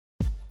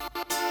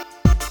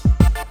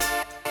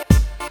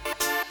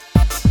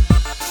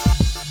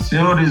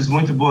Senhores,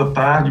 muito boa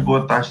tarde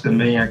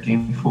também a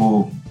quem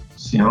for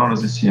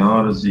senhoras e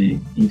senhores e,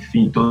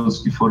 enfim, todos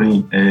que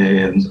forem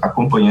nos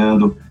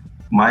acompanhando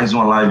mais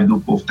uma live do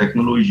POVO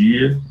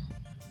Tecnologia,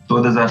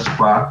 todas as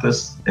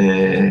quartas,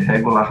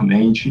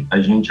 regularmente, a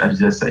gente, às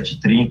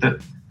 17h30,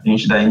 a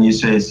gente dá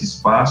início a esse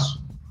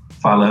espaço,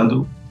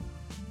 falando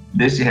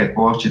desse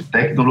recorte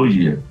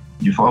tecnologia,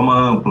 de forma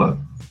ampla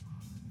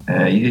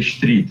e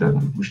restrita.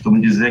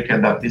 Costumo dizer que é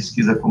da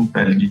pesquisa com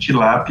pele de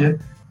tilápia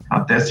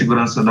até a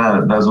segurança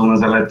das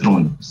urnas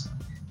eletrônicas.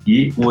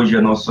 E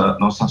hoje nosso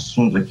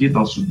assunto aqui,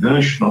 nosso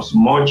gancho, nosso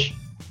mote,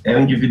 é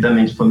o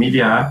endividamento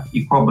familiar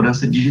e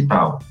cobrança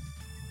digital.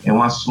 É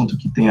um assunto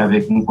que tem a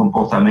ver com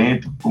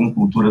comportamento, com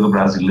cultura do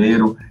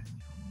brasileiro,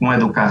 com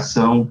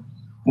educação,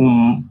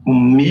 com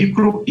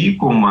micro e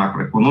com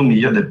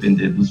macroeconomia, a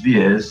depender dos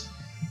viés.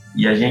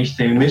 E a gente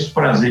tem o imenso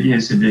prazer de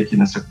receber aqui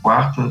nessa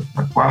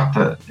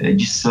quarta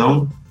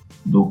edição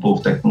do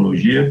POVO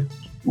Tecnologia,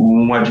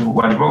 o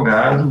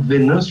advogado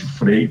Venâncio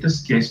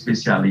Freitas, que é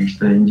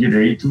especialista em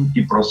direito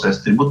e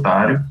processo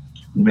tributário.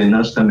 O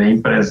Venâncio também é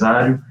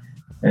empresário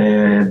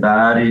da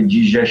área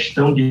de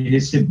gestão de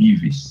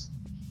recebíveis.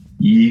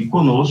 E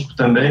conosco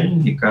também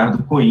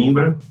Ricardo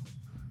Coimbra,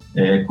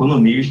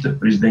 economista,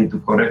 presidente do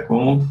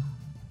Corecon,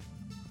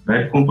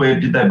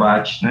 companheiro de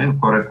debate, né? O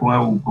Corecon é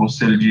o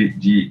Conselho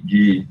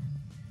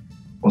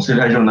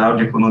Conselho Regional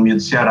de Economia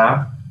do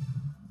Ceará,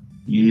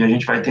 e a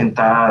gente vai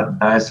tentar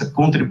dar essa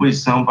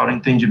contribuição para o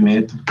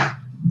entendimento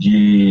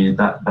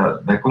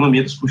da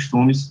economia dos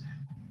costumes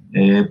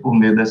por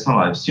meio dessa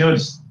live.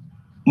 Senhores,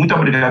 muito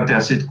obrigado por ter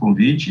aceito o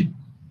convite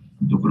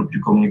do Grupo de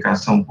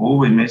Comunicação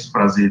POVO, é imenso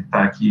prazer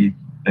estar aqui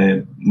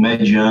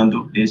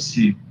mediando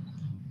esse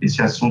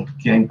assunto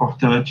que é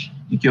importante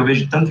e que eu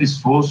vejo tanto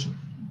esforço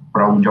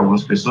de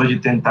algumas pessoas de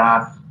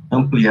tentar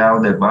ampliar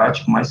o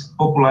debate, mas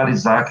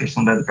popularizar a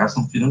questão da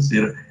educação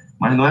financeira,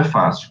 mas não é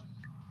fácil.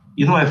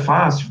 E não é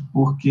fácil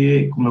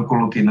porque, como eu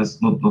coloquei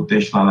no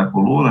texto lá na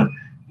coluna,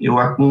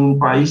 um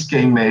país que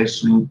é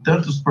imerso em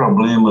tantos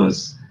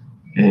problemas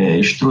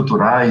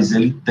estruturais,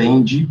 ele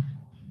tende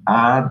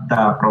a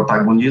dar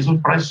protagonismo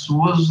para as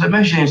suas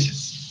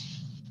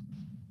emergências.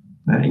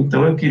 Né?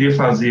 Então, eu queria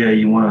fazer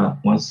aí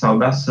uma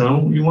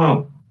saudação e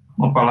uma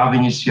palavra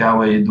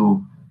inicial aí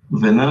do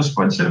Venâncio.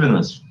 Pode ser,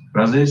 Venâncio?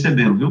 Prazer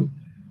recebê-lo, viu?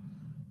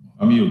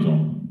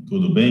 Hamilton,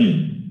 tudo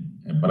bem?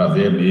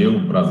 Prazer é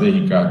meu, prazer,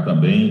 Ricardo,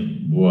 também.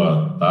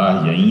 Boa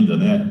tarde ainda,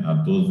 né, a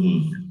todos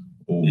os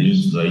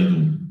ouvintes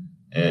aí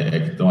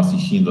que estão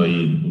assistindo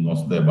aí o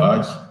nosso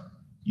debate.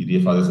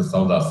 Queria fazer essa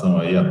saudação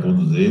aí a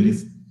todos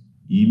eles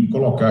e me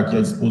colocar aqui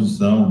à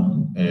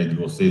disposição de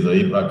vocês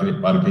aí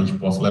para que a gente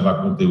possa levar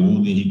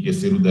conteúdo e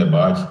enriquecer o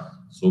debate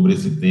sobre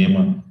esse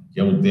tema, que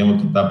é um tema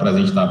que está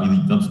presente na vida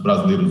de tantos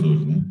brasileiros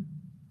hoje, né?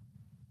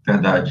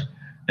 Verdade.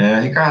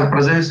 Ricardo,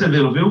 prazer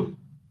recebê-lo, viu?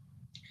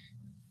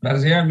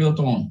 Prazer,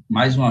 Hamilton,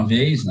 mais uma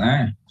vez,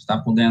 né, está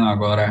podendo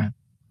agora,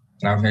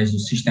 através do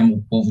Sistema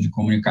POVO de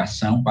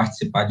Comunicação,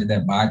 participar de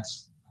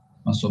debates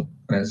com a sua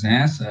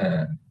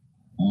presença,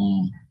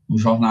 um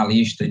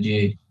jornalista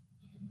de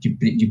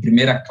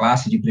primeira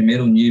classe, de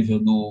primeiro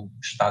nível do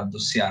estado do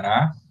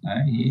Ceará,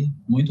 né, e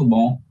muito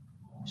bom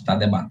estar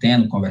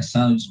debatendo,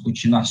 conversando,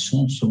 discutindo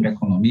assuntos sobre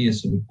economia,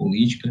 sobre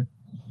política,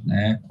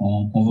 né,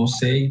 com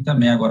você e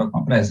também agora com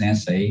a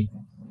presença aí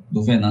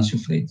do Venâncio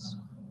Freitas.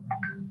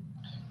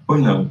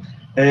 Pois não.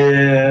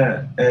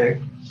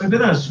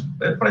 Venâncio,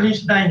 para a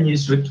gente dar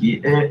início aqui,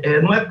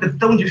 não é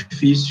tão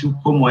difícil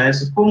como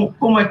essa,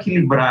 como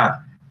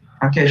equilibrar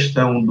a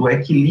questão do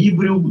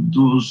equilíbrio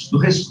do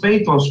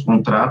respeito aos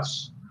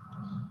contratos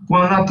com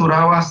a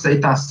natural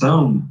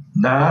aceitação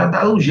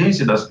da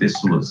urgência das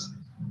pessoas.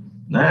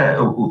 Né?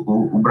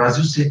 O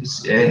Brasil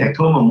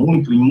reclama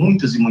muito, em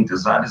muitas e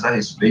muitas áreas, a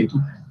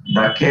respeito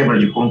da quebra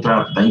de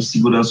contrato, da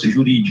insegurança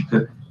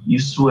jurídica.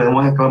 Isso é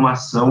uma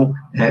reclamação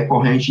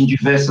recorrente em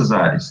diversas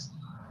áreas.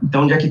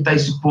 Então, onde é que está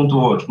esse ponto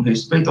ótimo?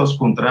 Respeito aos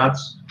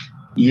contratos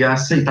e a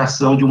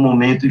aceitação de um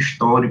momento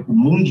histórico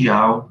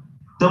mundial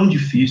tão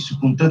difícil,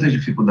 com tantas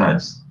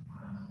dificuldades.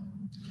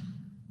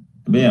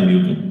 Bem,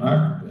 Hamilton,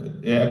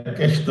 a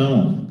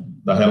questão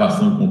da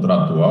relação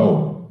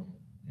contratual,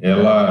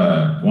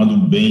 ela, quando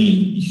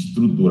bem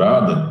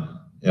estruturada,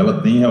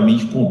 ela tem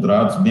realmente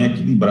contratos bem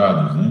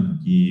equilibrados, né?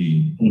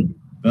 Que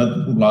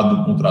tanto do lado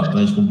do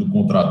contratante como do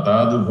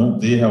contratado vão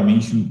ter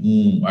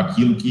realmente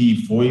aquilo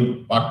que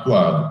foi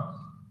pactuado.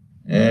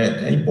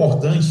 É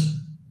importante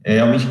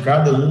realmente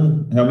cada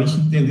um realmente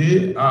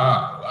entender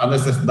a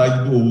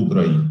necessidade do outro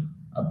aí,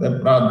 até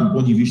do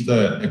ponto de vista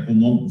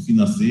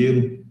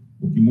econômico-financeiro,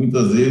 porque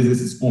muitas vezes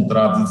esses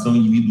contratos são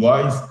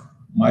individuais,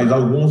 mas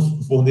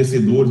alguns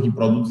fornecedores de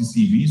produtos e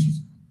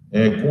serviços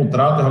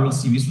contratam realmente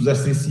serviços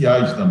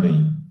essenciais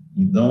também.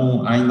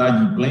 Então, a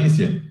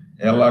inadimplência,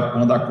 ela,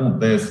 quando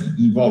acontece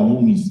em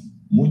volumes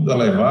muito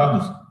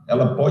elevados,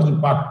 ela pode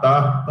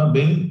impactar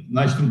também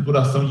na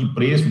estruturação de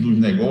preço dos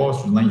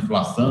negócios, na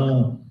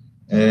inflação,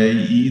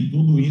 e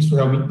tudo isso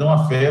realmente não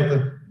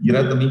afeta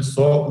diretamente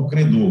só o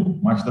credor,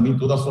 mas também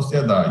toda a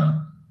sociedade.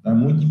 É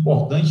muito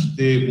importante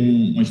ter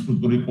uma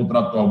estrutura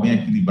contratual bem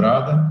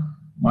equilibrada,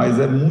 mas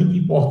é muito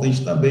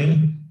importante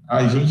também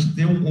a gente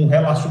ter um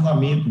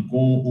relacionamento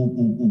com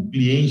o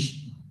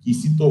cliente que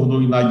se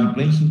tornou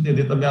inadimplente,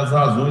 entender também as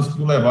razões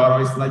que o levaram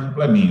a esse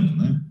inadimplemento,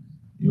 né?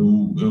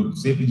 Eu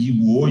sempre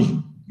digo hoje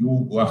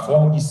que a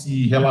forma de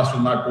se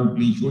relacionar com o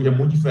cliente hoje é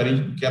muito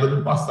diferente do que era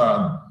no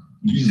passado.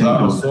 E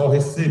visava só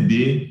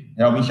receber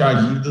realmente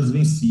as dívidas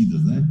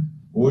vencidas, né?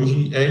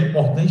 Hoje é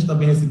importante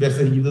também receber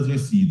essas dívidas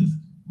vencidas,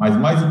 mas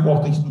mais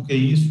importante do que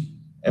isso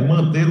é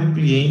manter o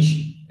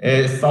cliente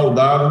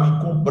saudável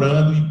e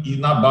comprando e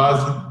na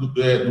base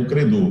do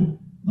credor.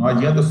 Não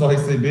adianta só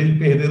receber e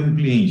perder um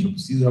cliente. Eu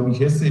preciso realmente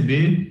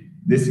receber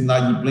desse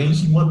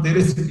inadimplente e manter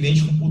esse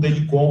cliente com poder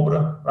de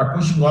compra para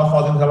continuar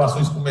fazendo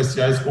relações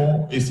comerciais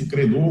com esse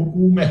credor,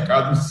 com o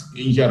mercado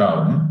em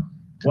geral, né?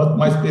 Quanto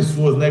mais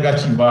pessoas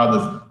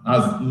negativadas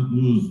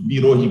nos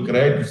birôs de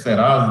crédito,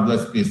 Serasa, do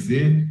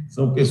SPC,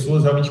 são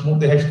pessoas realmente que vão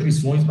ter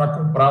restrições para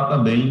comprar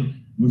também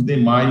nos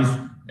demais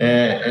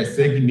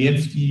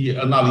segmentos que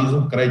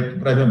analisam crédito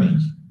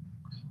previamente.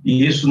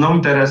 E isso não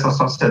interessa a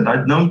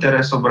sociedade, não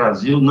interessa o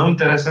Brasil, não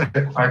interessa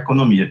a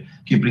economia,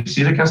 que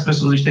precisa que as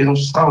pessoas estejam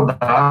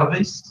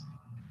saudáveis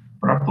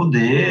para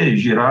poder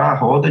girar a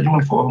roda de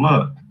uma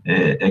forma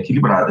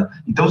equilibrada.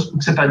 Então, o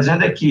que você está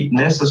dizendo é que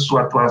nessa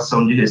sua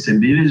atuação de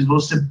recebíveis,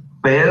 você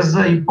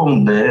pesa e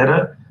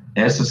pondera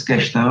essas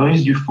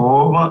questões de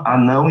forma a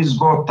não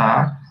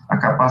esgotar a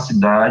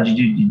capacidade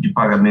de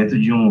pagamento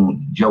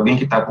de alguém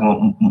que está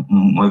com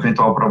um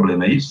eventual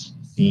problema, é isso?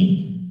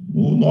 Sim.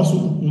 O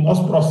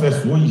nosso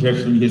processo hoje de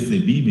gestão de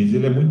recebíveis,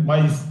 ele é muito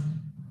mais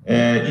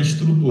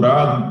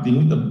estruturado, tem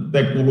muita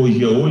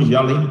tecnologia hoje,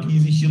 além do que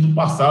existia no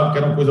passado, que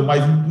era uma coisa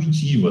mais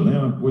intuitiva, né?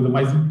 Uma coisa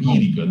mais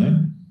empírica,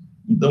 né?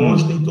 Então,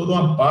 hoje tem toda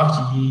uma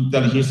parte de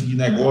inteligência de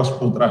negócio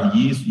por trás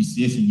disso, de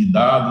ciência de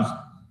dados,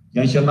 que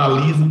a gente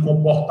analisa o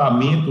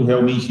comportamento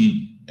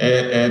realmente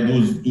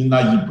dos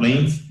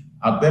inadimplentes,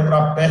 até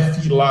para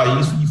perfilar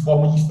isso de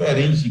forma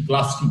diferente,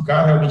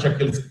 classificar realmente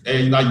aqueles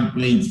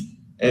inadimplentes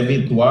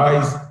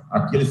eventuais,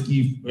 aqueles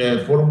que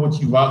foram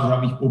motivados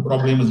realmente por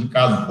problemas de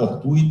caso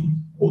fortuito,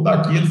 ou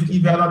daqueles que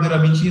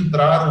verdadeiramente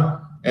entraram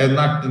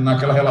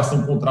naquela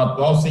relação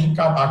contratual sem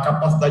a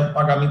capacidade de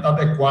pagamento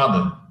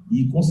adequada.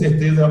 E, com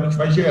certeza, realmente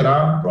vai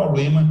gerar um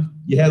problema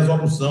de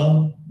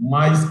resolução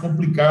mais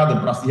complicada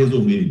para se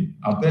resolver,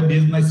 até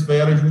mesmo na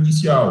esfera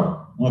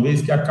judicial, uma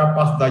vez que a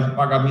capacidade de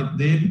pagamento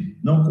dele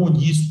não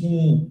condiz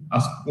com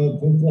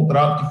o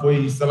contrato que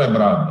foi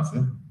celebrado, tá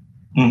certo?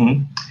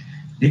 Uhum.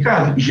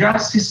 Ricardo, já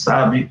se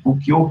sabe o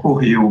que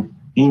ocorreu,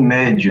 em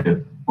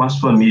média, com as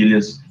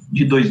famílias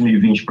de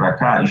 2020 para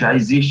cá? Já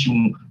existe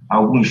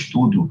algum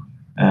estudo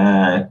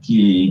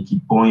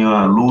que ponha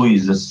a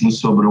luz assim,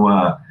 sobre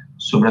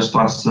a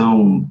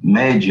situação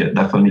média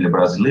da família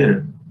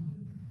brasileira?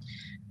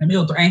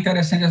 Milton, é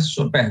interessante essa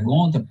sua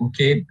pergunta,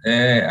 porque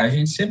a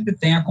gente sempre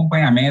tem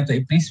acompanhamento,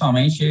 aí,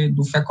 principalmente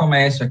do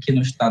FEComércio aqui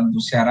no estado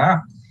do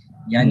Ceará,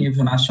 e a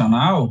nível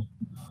nacional,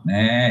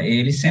 né,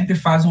 ele sempre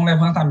faz um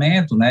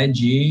levantamento, né,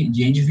 de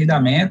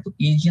endividamento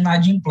e de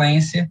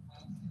inadimplência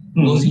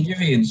dos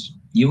indivíduos.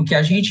 E o que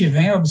a gente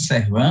vem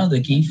observando é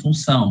que, em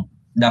função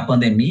da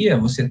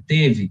pandemia,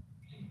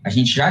 a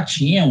gente já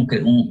tinha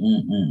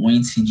um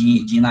índice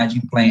de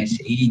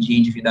inadimplência e de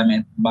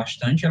endividamento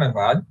bastante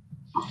elevado,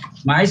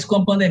 mas com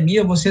a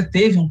pandemia você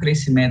teve um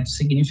crescimento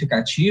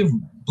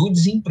significativo do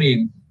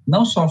desemprego,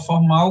 não só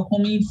formal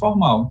como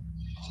informal.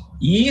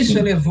 E isso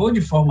elevou de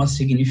forma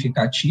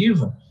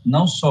significativa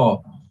não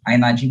só a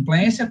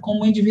inadimplência,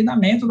 como o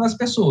endividamento das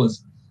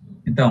pessoas.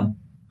 Então,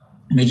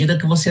 à medida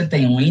que você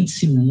tem um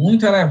índice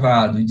muito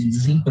elevado de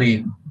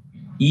desemprego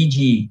e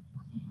de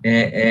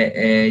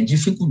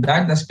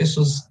dificuldade das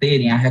pessoas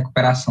terem a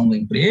recuperação do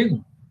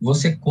emprego,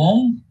 você,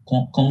 como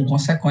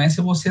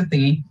consequência, você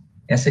tem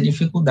essa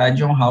dificuldade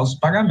de honrar os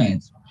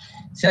pagamentos.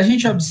 Se a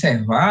gente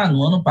observar,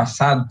 no ano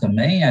passado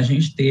também, a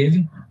gente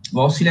teve o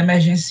auxílio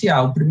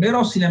emergencial. O primeiro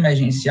auxílio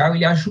emergencial,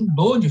 ele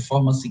ajudou de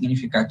forma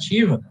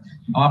significativa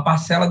a uma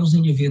parcela dos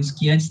indivíduos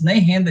que antes nem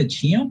renda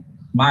tinham,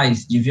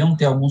 mas deviam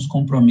ter alguns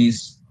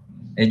compromissos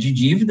de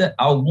dívida.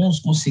 Alguns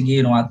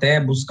conseguiram até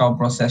buscar o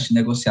processo de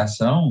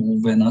negociação, o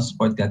Venâncio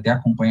pode ter até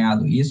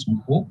acompanhado isso um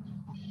pouco,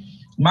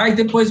 mas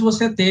depois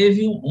você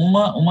teve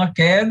uma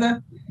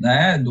queda,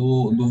 né,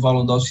 do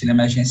valor do auxílio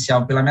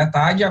emergencial pela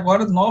metade, e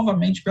agora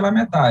novamente pela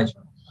metade.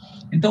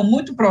 Então,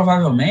 muito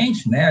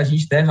provavelmente, né, a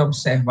gente deve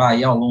observar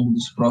aí ao longo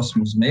dos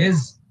próximos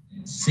meses,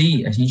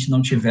 se a gente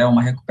não tiver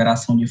uma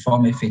recuperação de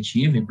forma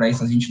efetiva, e para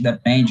isso a gente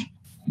depende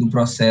do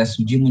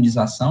processo de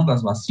imunização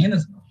das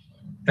vacinas,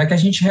 para que a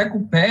gente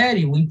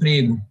recupere o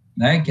emprego,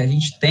 né, que a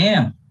gente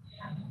tenha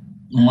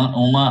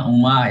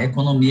uma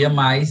economia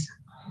mais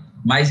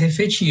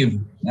efetiva,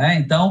 né?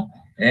 Então,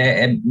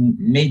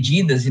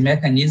 medidas e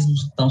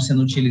mecanismos que estão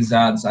sendo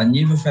utilizados a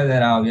nível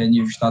federal e a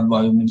nível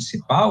estadual e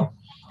municipal,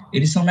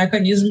 eles são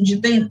mecanismos de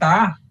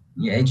tentar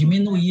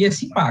diminuir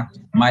esse impacto,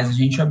 mas a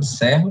gente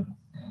observa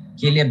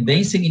que ele é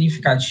bem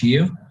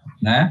significativo,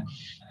 né?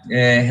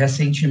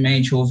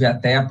 Recentemente houve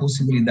até a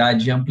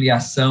possibilidade de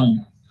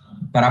ampliação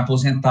para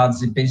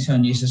aposentados e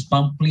pensionistas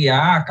para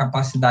ampliar a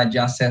capacidade de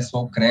acesso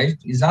ao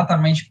crédito,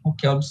 exatamente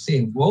porque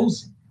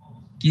observou-se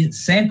que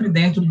sempre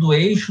dentro do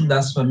eixo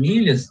das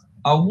famílias,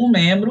 algum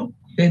membro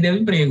perdeu o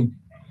emprego.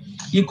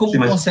 E, como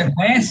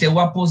consequência, o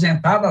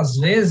aposentado, às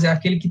vezes, é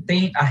aquele que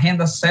tem a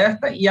renda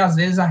certa e, às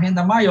vezes, a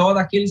renda maior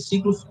daquele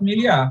ciclo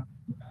familiar.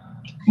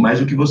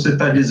 Mas o que você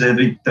está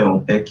dizendo,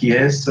 então, é que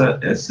essa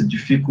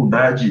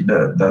dificuldade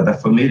da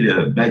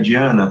família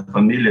mediana, a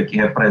família que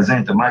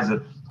representa mais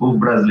o povo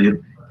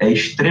brasileiro, é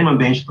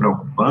extremamente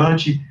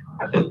preocupante.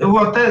 Eu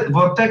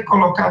vou até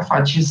colocar a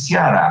fatia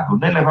Ceará, vou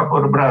nem levar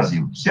para o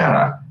Brasil,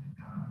 Ceará.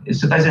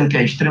 Você está dizendo que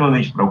é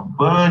extremamente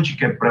preocupante,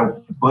 que é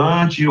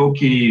preocupante ou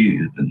que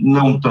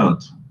não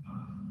tanto?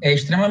 É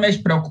extremamente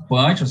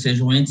preocupante, ou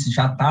seja, o índice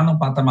já está num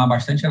patamar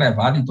bastante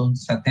elevado, em torno de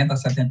 70% a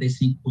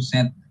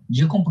 75%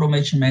 de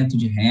comprometimento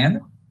de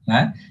renda,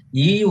 né?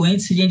 E o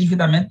índice de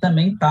endividamento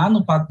também está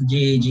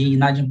de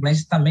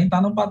inadimplência também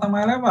está no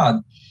patamar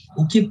elevado.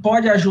 O que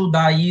pode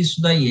ajudar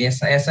isso daí,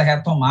 essa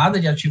retomada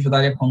de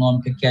atividade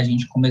econômica que a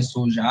gente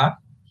começou já,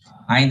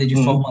 ainda de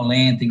forma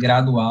lenta e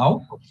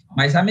gradual,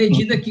 mas à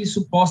medida que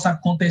isso possa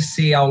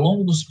acontecer ao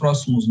longo dos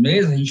próximos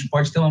meses, a gente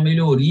pode ter uma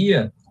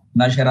melhoria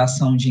na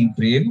geração de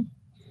emprego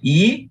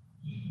e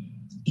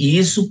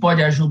isso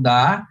pode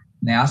ajudar,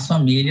 né, as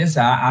famílias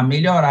a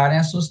melhorarem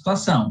a sua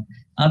situação.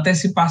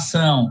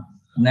 Antecipação,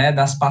 né,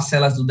 das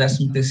parcelas do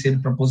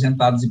 13º para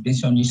aposentados e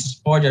pensionistas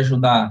pode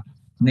ajudar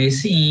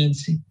nesse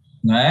índice,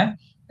 né?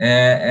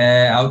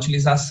 A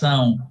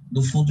utilização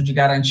do fundo de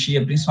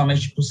garantia,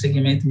 principalmente para o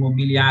segmento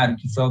imobiliário,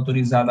 que foi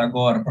autorizado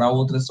agora para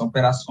outras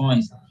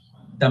operações,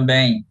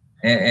 também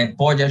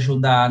pode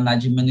ajudar na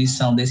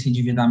diminuição desse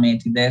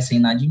endividamento e dessa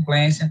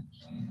inadimplência.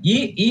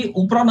 E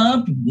o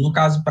Pronamp, no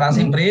caso para as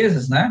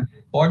empresas, né,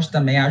 pode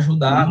também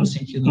ajudar no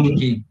sentido de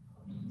que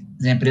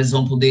as empresas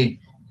vão poder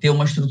ter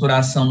uma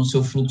estruturação no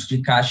seu fluxo de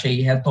caixa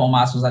e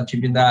retomar suas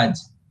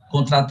atividades,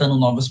 contratando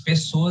novas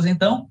pessoas.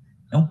 Então,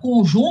 é um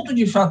conjunto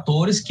de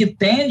fatores que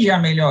tende a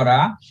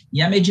melhorar, e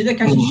à medida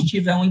que a gente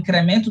tiver um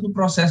incremento do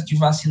processo de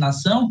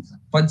vacinação,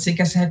 pode ser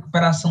que essa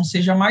recuperação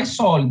seja mais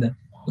sólida.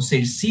 Ou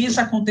seja, se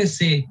isso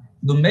acontecer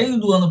do meio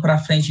do ano para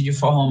frente de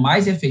forma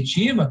mais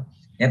efetiva,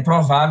 é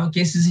provável que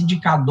esses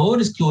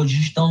indicadores que hoje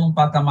estão num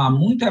patamar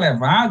muito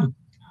elevado,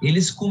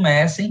 eles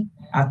comecem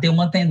a ter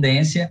uma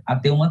tendência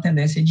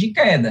de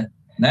queda,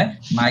 né?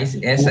 Mas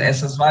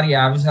essas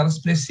variáveis, elas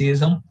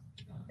precisam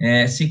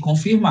se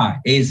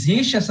confirmar.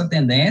 Existe essa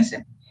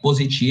tendência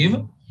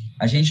positiva,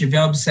 a gente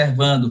vem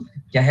observando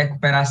que a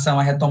recuperação,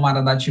 a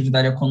retomada da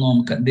atividade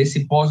econômica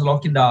desse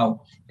pós-lockdown,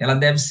 ela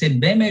deve ser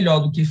bem melhor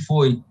do que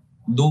foi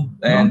do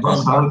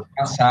ano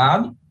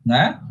passado,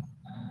 né?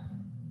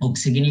 O que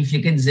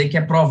significa dizer que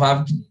é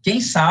provável que, quem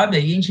sabe,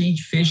 aí a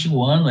gente feche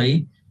o ano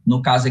aí,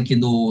 no caso aqui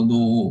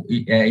do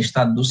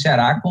estado do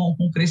Ceará, com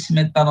o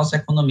crescimento da nossa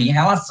economia em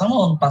relação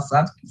ao ano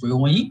passado, que foi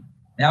ruim,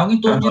 é algo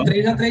em torno de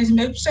 3% a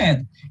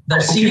 3,5%.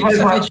 Então, se isso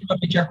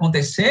efetivamente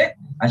acontecer,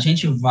 a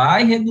gente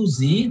vai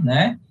reduzir,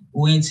 né,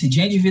 o índice de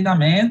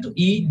endividamento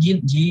e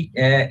de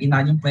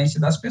inadimplência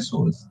das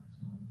pessoas.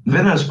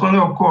 Venâncio, quando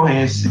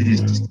ocorrem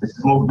esses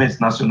movimentos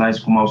nacionais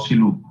como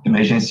auxílio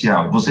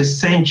emergencial, você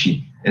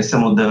sente essa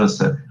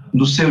mudança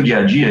no seu dia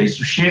a dia?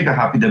 Isso chega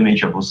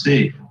rapidamente a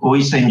você ou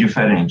isso é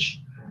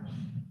indiferente?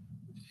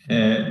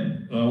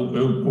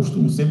 Eu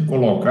costumo sempre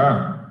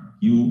colocar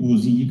que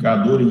os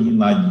indicadores de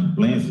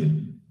inadimplência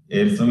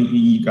são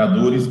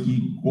indicadores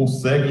que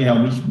conseguem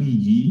realmente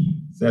medir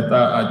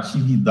certa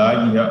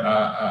atividade,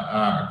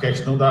 a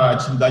questão da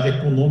atividade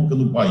econômica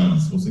no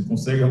país. Você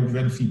consegue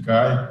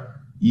verificar,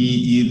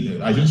 e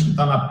a gente que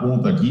está na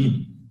ponta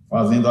aqui,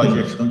 fazendo a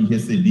gestão de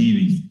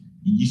recebíveis,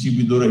 de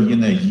distribuidoras de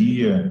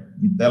energia,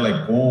 de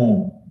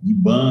telecom, de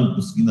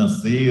bancos,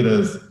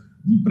 financeiras,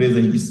 de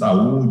empresas de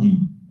saúde,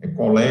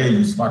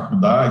 colégios,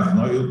 faculdades,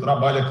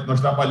 nós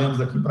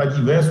trabalhamos aqui para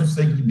diversos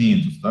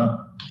segmentos,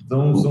 tá?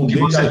 Então, o que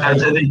você está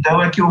dizendo,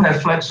 então, é que o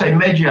reflexo é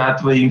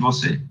imediato aí em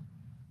você.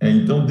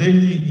 Então,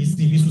 desde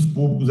serviços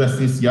públicos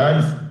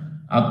essenciais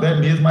até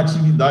mesmo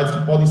atividades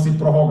que podem ser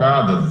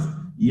prorrogadas.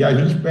 E a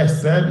gente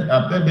percebe,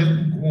 até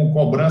mesmo com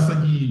cobrança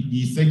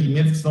de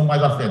segmentos que são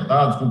mais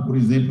afetados, como, por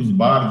exemplo, os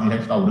bares e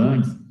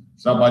restaurantes.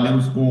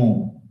 Trabalhamos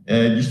com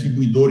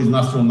distribuidores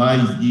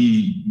nacionais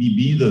de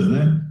bebidas,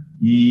 né?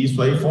 E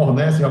isso aí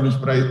fornece realmente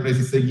para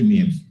esses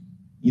segmentos.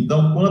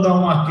 Então, quando há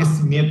um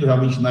aquecimento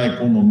realmente na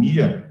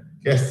economia,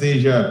 quer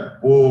seja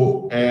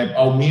por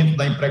aumento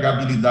da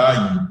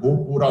empregabilidade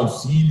ou por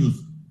auxílios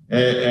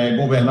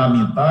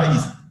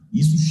governamentais,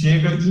 isso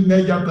chega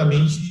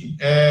imediatamente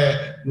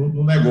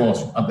no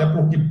negócio, até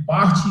porque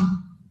parte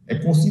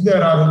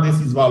considerável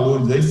desses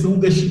valores aí são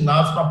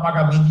destinados para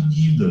pagamento de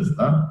dívidas,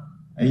 tá?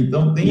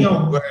 Então, tem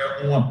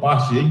uma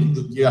parte aí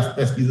que as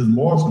pesquisas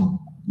mostram,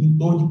 em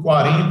torno de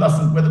 40% a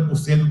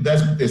 50% do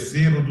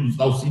 13º, dos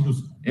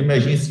auxílios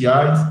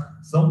emergenciais,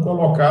 são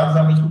colocados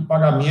realmente para o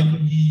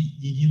pagamento de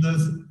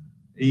dívidas,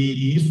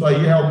 e isso aí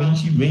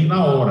realmente vem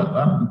na hora,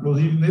 tá?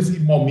 Inclusive, nesse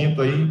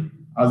momento aí,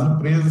 as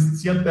empresas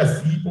se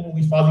antecipam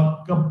e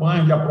fazem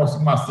campanhas de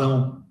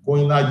aproximação com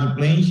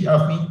inadimplente,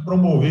 a fim de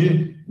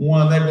promover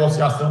uma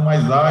negociação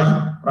mais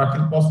ágil para que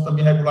ele possa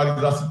também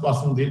regularizar a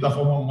situação dele da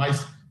forma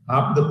mais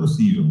rápida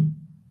possível.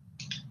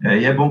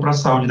 E é bom para a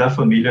saúde da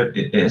família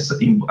ir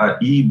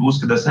em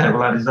busca dessa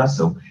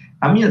regularização.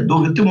 A minha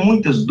dúvida, eu tenho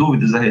muitas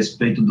dúvidas a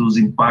respeito dos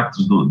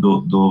impactos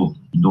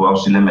do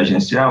auxílio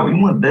emergencial, e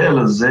uma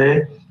delas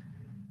era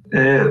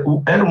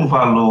um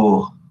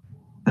valor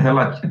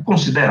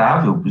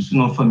considerável, isso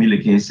numa família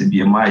que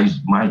recebia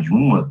mais de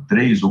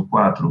 3 ou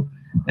 4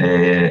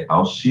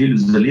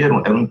 auxílios, ali era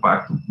um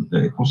impacto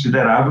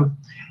considerável.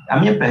 A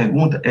minha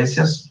pergunta é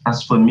se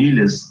as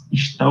famílias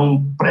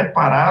estão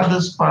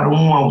preparadas para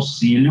um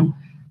auxílio.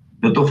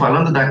 Eu estou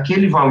falando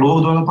daquele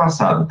valor do ano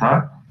passado,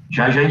 tá?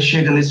 Já a gente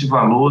chega nesse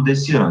valor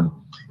desse ano.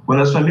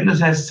 Quando as famílias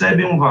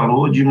recebem um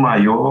valor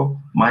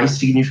mais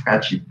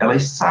significativo,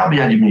 elas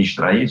sabem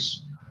administrar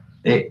isso?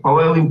 É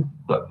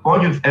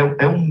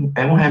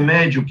um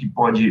remédio que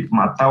pode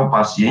matar o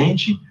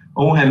paciente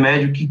ou um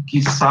remédio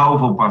que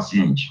salva o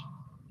paciente?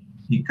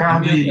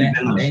 Ricardo e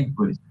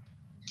Venâncio.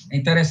 É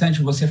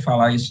interessante você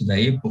falar isso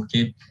daí,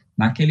 porque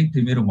naquele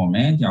primeiro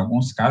momento, em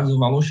alguns casos, o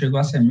valor chegou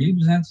a ser R$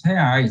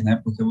 1.200, né?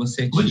 Porque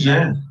você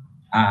tinha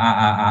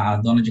a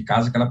dona de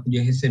casa que ela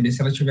podia receber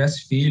se ela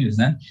tivesse filhos,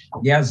 né?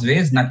 E, às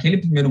vezes, naquele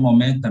primeiro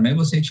momento também,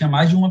 você tinha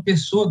mais de uma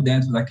pessoa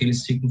dentro daquele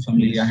ciclo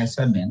familiar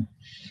recebendo.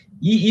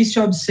 E se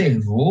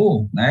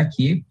observou, né,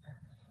 que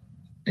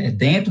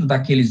dentro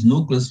daqueles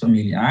núcleos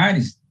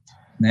familiares,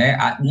 né,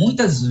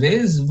 muitas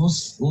vezes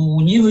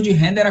o nível de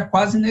renda era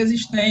quase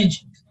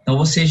inexistente. Então,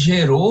 você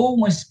gerou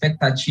uma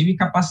expectativa e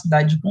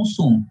capacidade de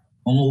consumo.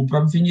 Como o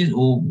próprio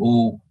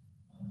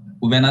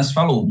o Venâncio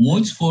falou,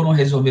 muitos foram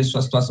resolver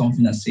sua situação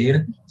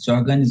financeira, se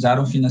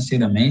organizaram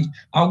financeiramente,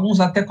 alguns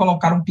até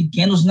colocaram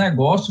pequenos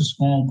negócios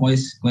com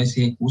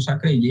esse recurso,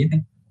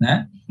 acreditem,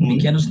 né?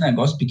 Pequenos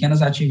negócios,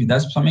 pequenas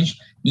atividades, principalmente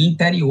em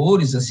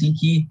interiores, assim,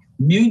 que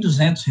R$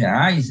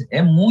 1.200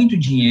 é muito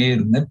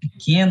dinheiro, né?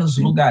 Pequenos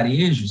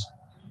lugarejos,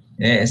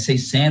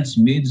 600,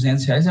 R$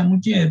 1.200 é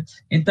muito dinheiro.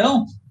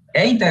 Então,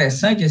 é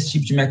interessante esse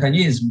tipo de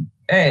mecanismo?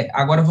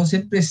 Agora você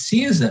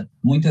precisa,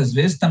 muitas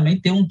vezes, também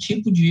ter um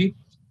tipo de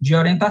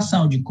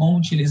orientação de como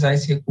utilizar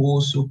esse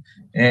recurso,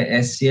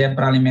 se é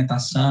para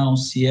alimentação,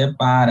 se é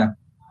para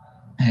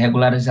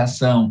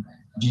regularização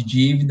de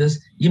dívidas,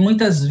 e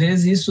muitas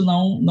vezes isso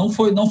não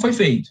foi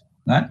feito,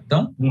 né?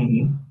 Então,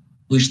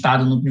 o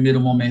Estado, no primeiro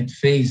momento,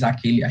 fez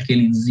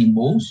aquele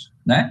desembolso,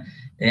 né?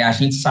 A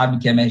gente sabe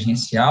que é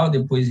emergencial,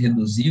 depois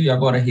reduziu, e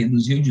agora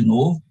reduziu de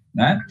novo,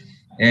 né?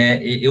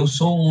 Eu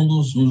sou um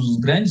dos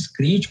grandes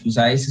críticos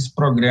a esses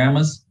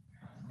programas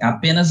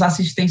apenas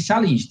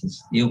assistencialistas.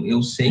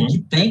 Eu sei que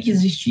tem que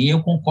existir,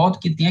 eu concordo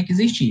que tenha que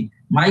existir,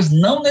 mas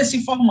não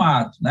nesse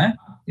formato, né?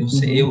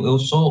 Eu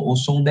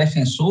sou um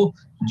defensor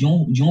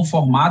de um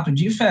formato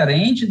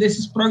diferente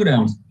desses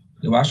programas.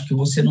 Eu acho que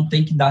você não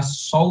tem que dar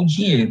só o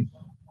dinheiro.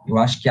 Eu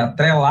acho que,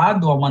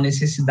 atrelado a uma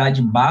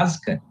necessidade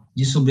básica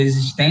de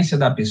subsistência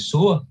da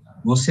pessoa,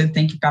 você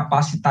tem que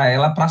capacitar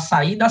ela para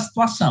sair da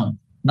situação.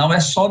 Não é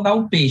só dar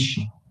o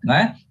peixe,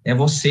 né? É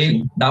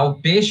você dar o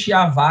peixe e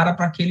a vara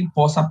para que ele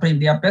possa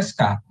aprender a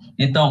pescar.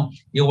 Então,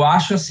 eu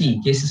acho,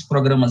 assim, que esses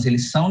programas,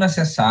 eles são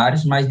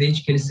necessários, mas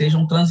desde que eles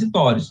sejam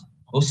transitórios.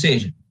 Ou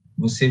seja,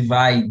 você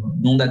vai,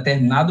 num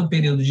determinado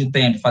período de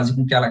tempo, fazer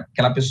com que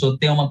aquela pessoa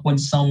tenha uma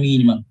condição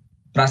mínima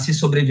para se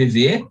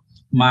sobreviver,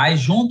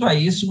 mas, junto a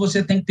isso,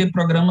 você tem que ter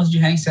programas de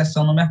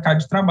reinserção no mercado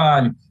de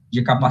trabalho,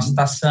 de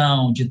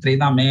capacitação, de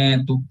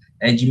treinamento,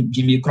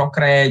 de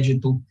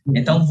microcrédito.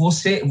 Então,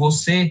 você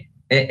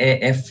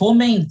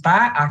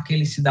fomentar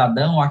aquele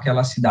cidadão ou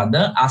aquela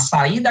cidadã a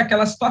sair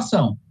daquela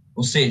situação.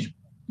 Ou seja,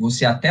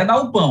 você até dá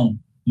o pão,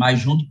 mas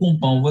junto com o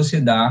pão você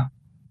dá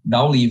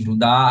o livro,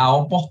 dá a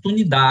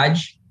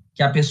oportunidade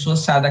que a pessoa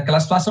saia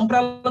daquela situação para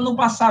ela não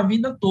passar a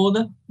vida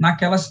toda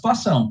naquela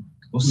situação.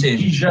 Ou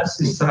seja... E já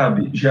se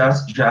sabe,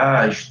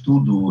 já há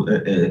estudo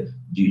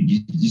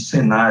de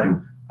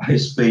cenário a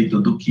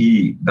respeito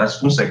das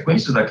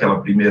consequências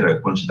daquela primeira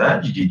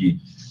quantidade,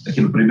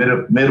 daquela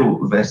primeira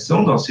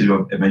versão do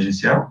auxílio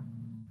emergencial?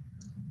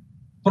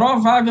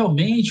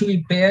 Provavelmente o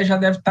IPE já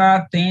deve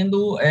estar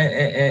tendo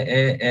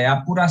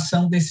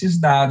apuração desses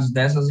dados,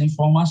 dessas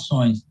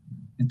informações.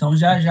 Então,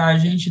 já a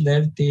gente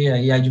deve ter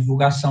aí a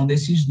divulgação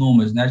desses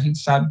números, né? A gente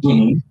sabe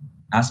que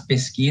as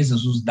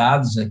pesquisas, os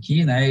dados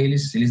aqui, né,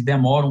 eles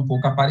demoram um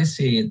pouco a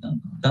aparecer,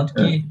 tanto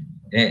que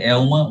é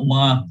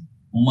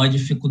uma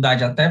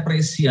dificuldade até para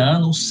esse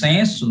ano. O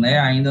censo, né,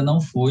 ainda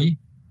não foi,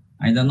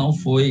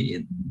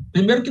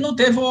 primeiro que não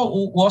teve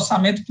o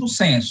orçamento para o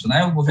censo,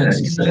 né, o governo...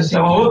 Isso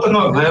é uma outra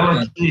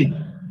novela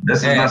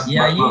dessas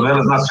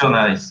novelas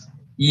nacionais.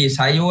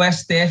 Isso, aí o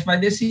STF vai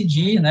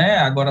decidir, né,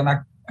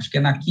 agora acho que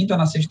é na quinta ou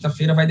na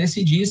sexta-feira, vai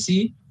decidir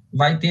se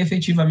vai ter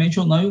efetivamente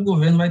ou não, e o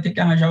governo vai ter que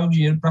arranjar o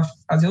dinheiro para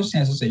fazer o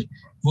censo. Ou seja,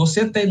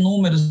 você ter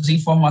números e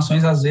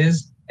informações, às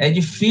vezes, é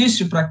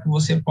difícil para que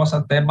você possa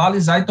até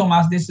balizar e tomar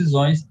as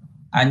decisões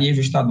a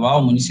nível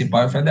estadual,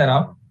 municipal e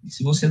federal,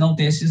 se você não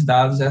tem esses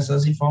dados,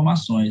 essas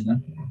informações, né?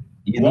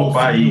 E no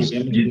país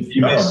de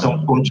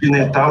dimensão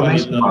continental, nem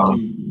se fala.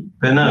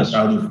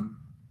 Venâncio.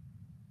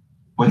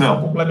 Pois não.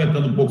 Só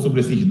complementando um pouco sobre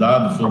esses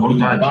dados, sobre o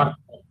impacto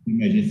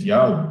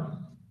emergencial,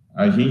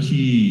 a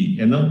gente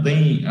não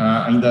tem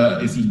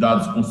ainda esses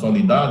dados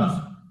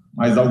consolidados,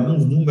 mas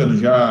alguns números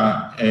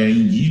já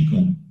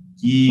indicam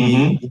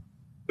que o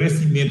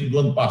crescimento do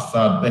ano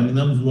passado,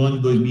 terminamos o ano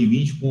de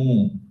 2020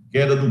 com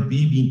queda do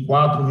PIB em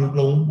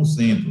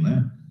 4,1%,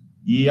 né?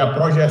 E a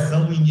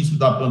projeção no início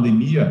da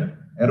pandemia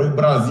era o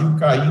Brasil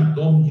cair em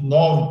torno de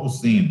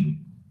 9%.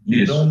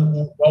 Então,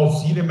 o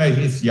auxílio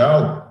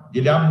emergencial,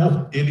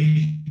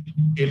 ele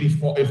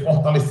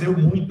fortaleceu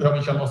muito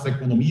realmente a nossa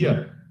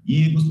economia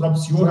e nos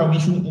propiciou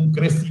realmente um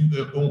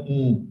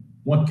crescimento,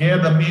 uma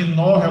queda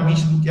menor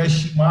realmente do que a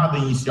estimada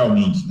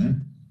inicialmente, né?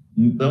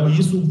 Então,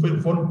 isso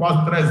foram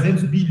quase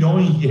 300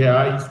 bilhões de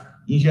reais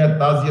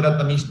injetados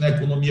diretamente na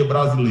economia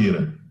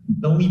brasileira.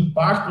 Então, o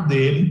impacto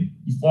dele,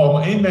 de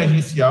forma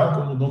emergencial,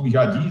 como o nome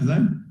já diz,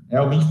 né,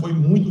 realmente foi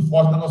muito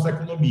forte na nossa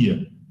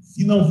economia.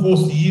 Se não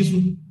fosse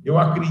isso, eu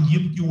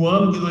acredito que o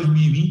ano de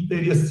 2020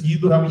 teria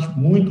sido realmente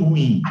muito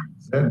ruim,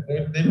 certo?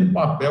 Ele teve um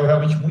papel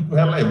realmente muito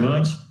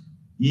relevante,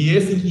 e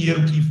esse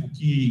dinheiro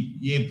que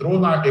entrou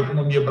na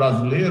economia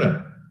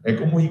brasileira,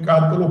 como o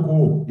Ricardo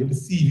colocou, ele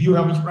serviu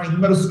realmente para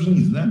inúmeros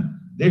fins, né?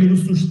 Desde o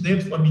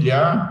sustento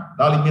familiar,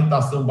 da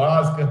alimentação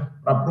básica,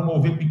 para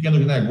promover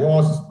pequenos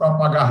negócios, para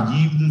pagar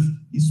dívidas.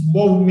 Isso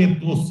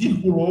movimentou,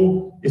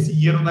 circulou esse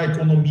dinheiro na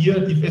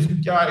economia e fez com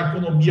que a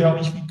economia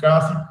realmente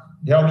ficasse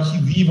realmente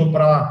viva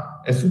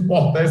para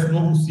suportar esse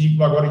novo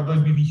ciclo agora em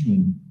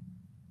 2021.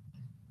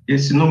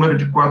 Esse número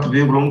de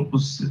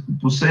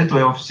 4,1%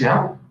 é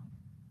oficial?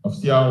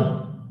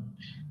 Oficial.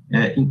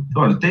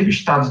 Olha, teve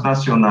estados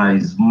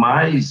nacionais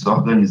mais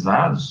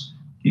organizados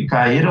que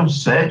caíram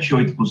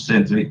 7%,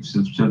 8%. Se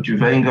eu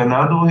estiver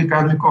enganado, o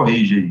Ricardo me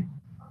corrige aí.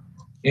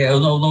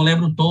 Eu não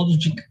lembro todos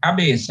de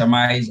cabeça,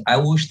 mas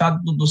o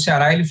estado do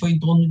Ceará ele foi em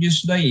torno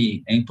disso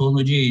daí, em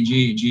torno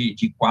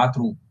de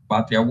 4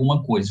 e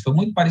alguma coisa. Foi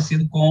muito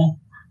parecido com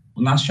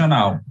o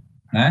nacional,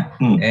 né?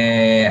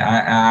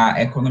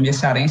 A economia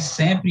cearense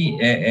sempre,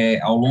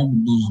 ao longo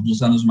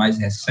dos anos mais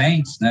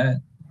recentes, né,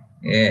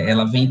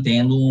 ela vem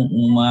tendo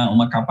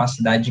uma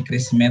capacidade de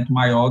crescimento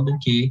maior do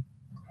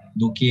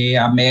que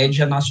a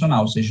média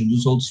nacional, ou seja,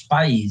 dos outros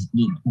países,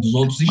 dos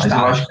outros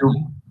estados. Mas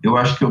eu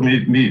acho que eu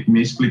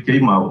me expliquei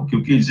mal. O que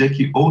eu quis dizer é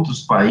que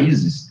outros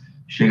países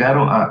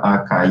chegaram a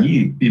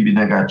cair PIB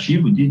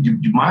negativo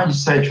de mais de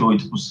 7% ou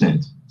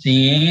 8%.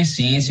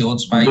 Sim,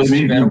 outros países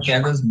tiveram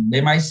quedas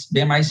bem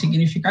mais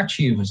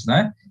significativas,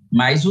 né?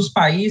 Mas os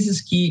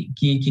países que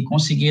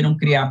conseguiram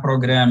criar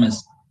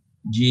programas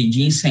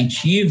de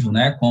incentivo,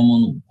 né,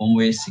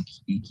 como esse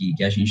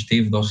que a gente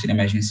teve do auxílio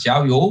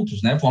emergencial e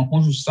outros, né, foi uma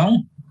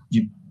conjunção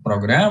de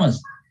programas,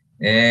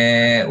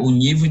 o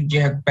nível de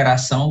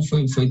recuperação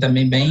foi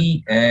também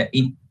bem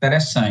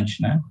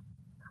interessante, né?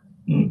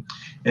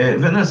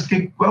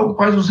 Venâncio,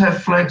 quais os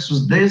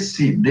reflexos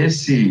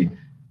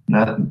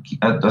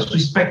a sua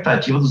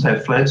expectativa dos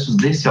reflexos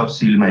desse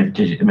auxílio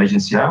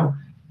emergencial,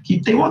 que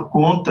tem uma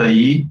conta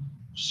aí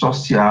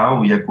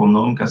social e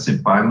econômica a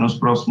ser paga nos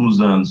próximos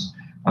anos?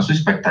 A sua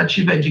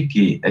expectativa é de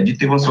quê? É de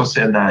ter uma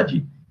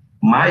sociedade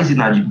mais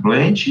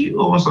inadimplente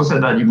ou uma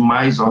sociedade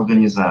mais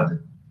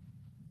organizada?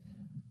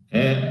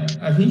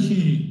 A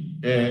gente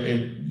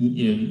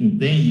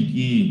entende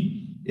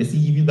que esse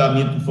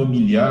endividamento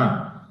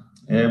familiar,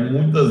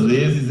 muitas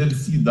vezes, ele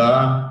se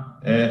dá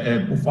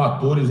por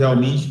fatores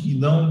realmente que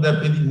não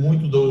dependem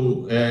muito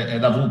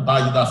da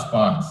vontade das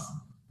partes.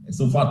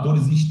 São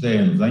fatores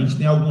externos. A gente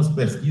tem algumas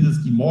pesquisas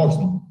que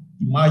mostram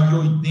que mais de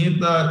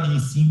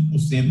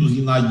 85% dos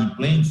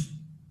inadimplentes,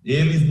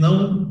 eles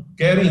não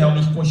querem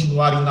realmente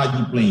continuar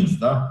inadimplentes,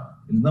 tá?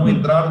 Eles não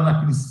entraram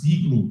naquele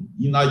ciclo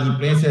de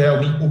inadimplência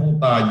realmente por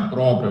vontade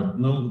própria,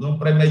 não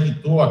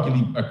premeditou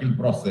aquele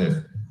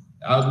processo.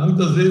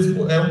 Muitas vezes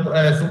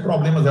são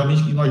problemas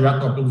realmente que nós já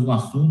tocamos no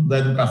assunto da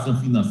educação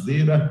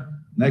financeira,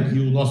 né, que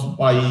o nosso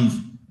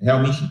país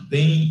realmente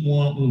tem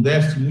um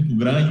déficit muito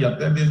grande,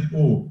 até mesmo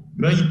por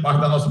grande parte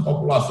da nossa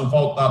população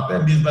faltar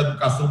até mesmo a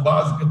educação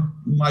básica,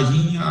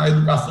 imagine a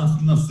educação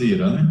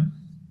financeira, né?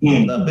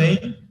 E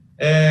também,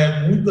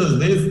 muitas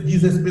vezes,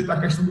 diz respeito à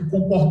questão do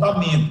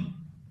comportamento.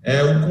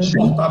 O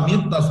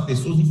comportamento das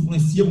pessoas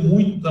influencia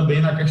muito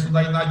também na questão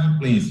da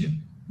inadimplência.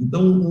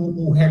 Então,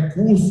 o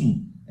recurso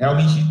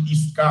realmente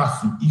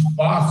escasso e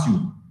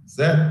fácil,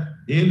 certo?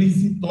 Ele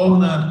se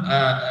torna,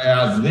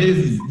 às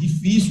vezes,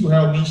 difícil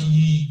realmente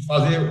de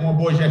fazer uma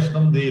boa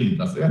gestão dele,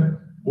 tá certo?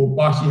 Por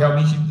parte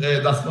realmente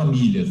das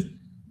famílias.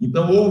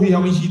 Então, houve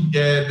realmente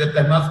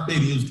determinados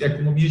períodos que a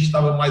economia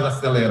estava mais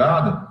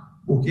acelerada,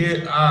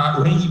 porque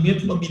o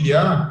rendimento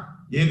familiar,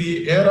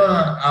 ele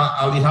era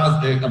ali,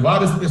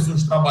 várias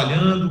pessoas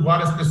trabalhando,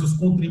 várias pessoas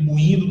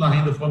contribuindo na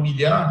renda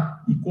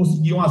familiar e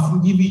conseguiam,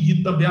 assim,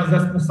 dividir também as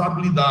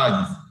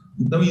responsabilidades.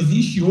 Então,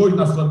 existe hoje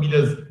nas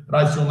famílias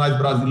tradicionais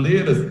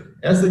brasileiras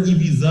essa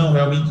divisão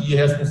realmente de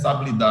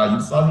responsabilidade.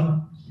 Eles fazem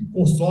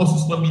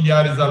consórcios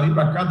familiares ali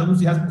para cada um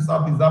se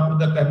responsabilizar por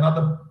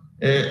determinado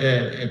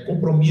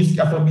compromisso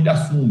que a família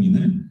assume,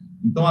 né?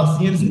 Então,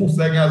 assim, eles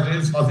conseguem, às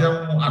vezes, fazer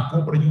a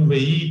compra de um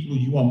veículo,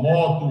 de uma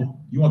moto,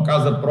 de uma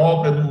casa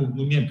própria,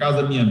 no Minha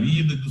Casa Minha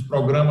Vida, dos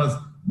programas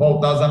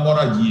voltados à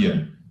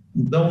moradia.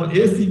 Então,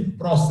 esse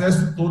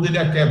processo todo ele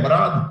é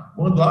quebrado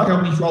quando há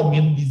realmente o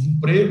aumento do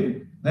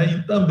desemprego, né,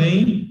 e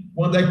também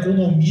quando a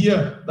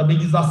economia também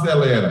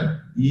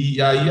desacelera.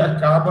 E aí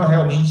acaba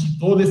realmente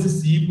todo esse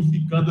ciclo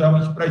ficando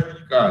realmente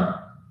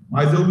prejudicado.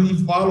 Mas eu lhe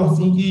falo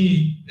assim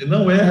que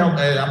não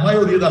a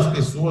maioria das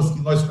pessoas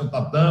que nós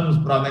contatamos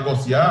para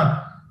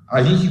negociar,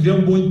 a gente vê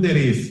um bom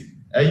interesse.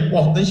 É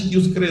importante que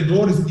os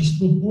credores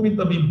estruturem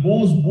também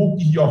bons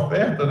books de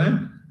oferta,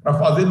 né, para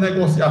fazer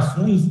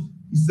negociações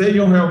que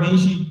sejam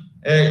realmente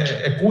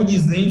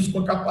condizentes com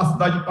a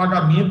capacidade de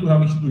pagamento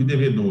realmente dos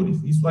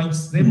devedores. Isso a gente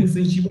sempre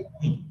incentiva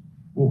muito,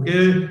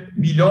 porque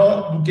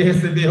melhor do que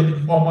receber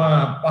de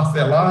forma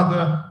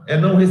parcelada é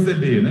não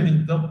receber, né?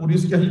 Então, por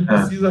isso que a gente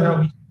precisa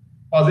realmente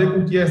fazer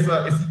com que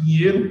esse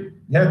dinheiro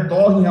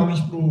retorne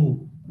realmente para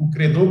o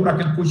credor, para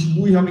que ele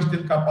continue realmente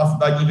tendo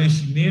capacidade de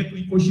investimento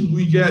e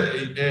continue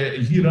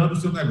girando o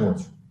seu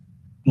negócio.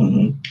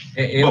 Uhum.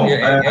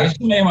 É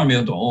isso mesmo,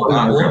 Hamilton.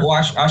 Eu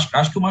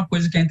acho que uma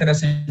coisa que é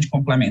interessante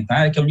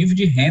complementar é que o nível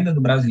de renda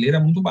do brasileiro é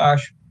muito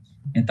baixo.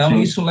 Então,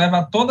 Sim. Isso leva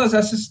a todas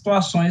essas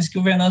situações que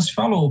o Venâncio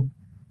falou.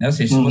 Né? Ou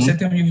seja, se você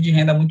tem um nível de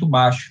renda muito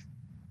baixo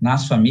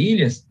nas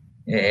famílias,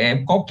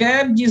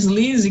 qualquer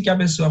deslize que a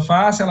pessoa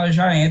faça, ela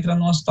já entra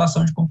numa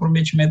situação de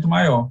comprometimento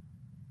maior.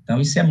 Então,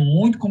 isso é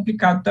muito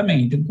complicado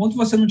também. Então, enquanto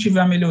você não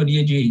tiver a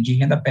melhoria de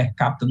renda per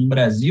capita no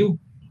Brasil,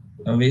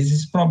 talvez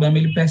esse problema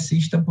ele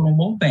persista por um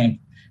bom tempo.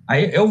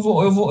 Aí eu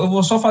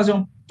vou só fazer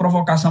uma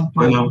provocação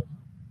para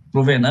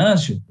o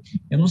Venâncio.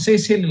 Eu não sei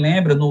se ele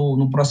lembra,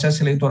 no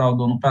processo eleitoral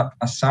do ano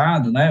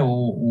passado, né,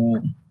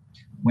 o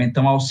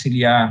então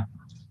auxiliar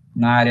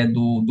na área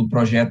do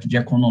projeto de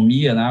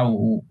economia, né,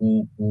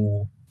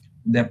 o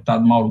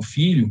deputado Mauro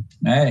Filho,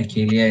 né, que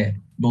ele é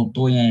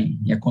doutor em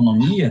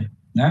economia,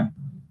 né,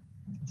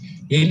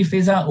 ele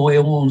fez,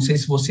 eu não sei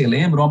se você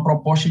lembra, uma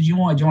proposta de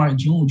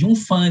um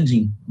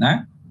funding,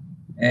 né,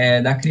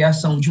 da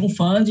criação de um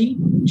funding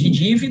de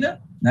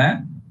dívida,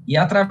 né, e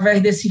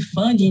através desse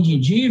funding de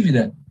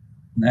dívida,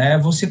 né,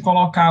 você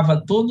colocava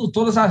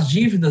todas as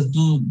dívidas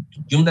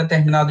de um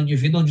determinado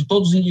indivíduo, ou de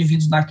todos os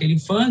indivíduos naquele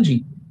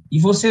funding, e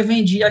você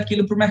vendia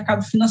aquilo para o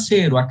mercado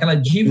financeiro, aquela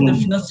dívida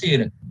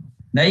financeira,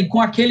 né, e com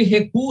aquele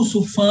recurso,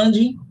 o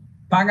funding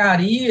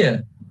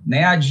pagaria,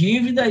 né, a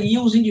dívida, e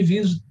os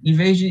indivíduos, em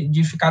vez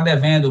de ficar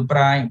devendo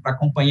para a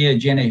companhia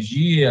de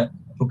energia,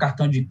 para o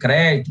cartão de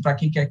crédito, para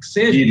quem quer que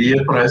seja,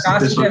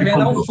 ficasse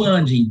devendo ao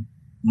funding,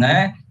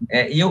 né?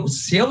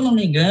 Se eu não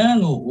me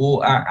engano,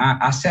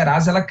 a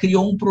Serasa ela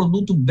criou um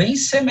produto bem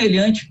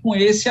semelhante com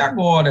esse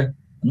agora.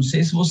 Não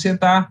sei se você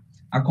está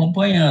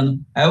acompanhando.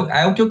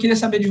 É o que eu queria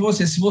saber de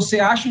você, se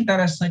você acha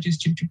interessante esse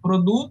tipo de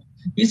produto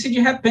e se, de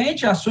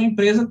repente, a sua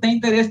empresa tem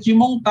interesse de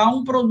montar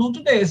um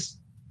produto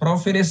desse para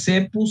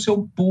oferecer para o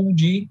seu pool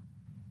de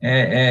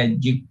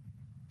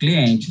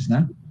clientes,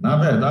 né? Na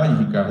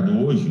verdade, Ricardo,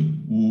 hoje,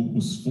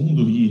 os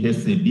fundos de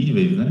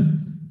recebíveis, né,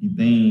 que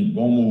tem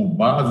como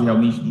base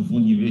realmente do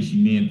fundo de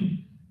investimento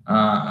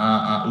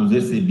os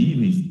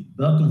recebíveis,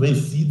 tanto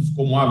vencidos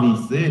como a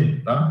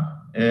vencer,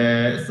 tá?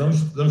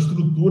 São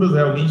estruturas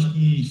realmente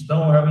que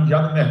estão realmente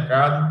já no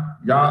mercado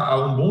já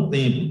há um bom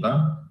tempo,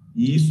 tá?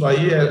 E isso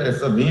aí,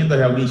 essa venda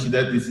realmente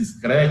desses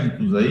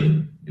créditos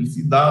aí, ele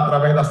se dá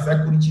através das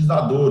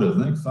securitizadoras,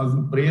 né, que são as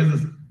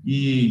empresas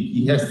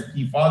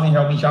que fazem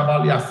realmente a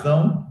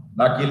avaliação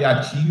daquele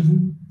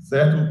ativo,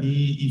 certo?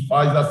 E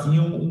faz, assim,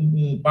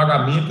 um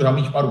pagamento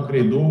realmente para o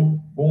credor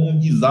com um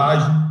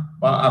deságio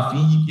a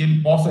fim de que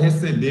ele possa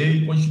receber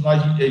e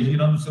continuar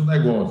girando o seu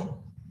negócio.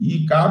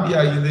 E cabe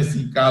aí,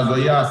 nesse caso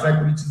aí, a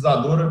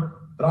securitizadora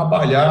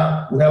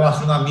trabalhar o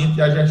relacionamento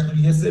e a gestão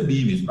de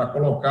recebíveis, para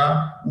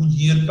colocar o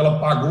dinheiro que ela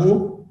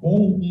pagou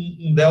com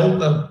um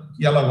delta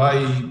que ela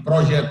vai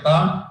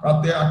projetar para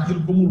ter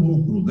aquilo como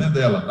lucro, né,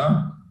 dela,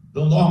 tá?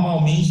 Então,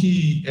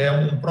 normalmente, é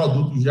um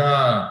produto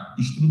já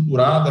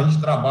estruturado, a gente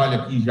trabalha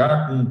aqui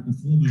já com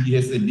fundos de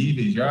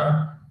recebíveis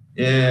já.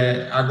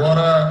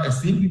 Agora, é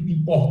sempre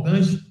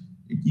importante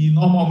que,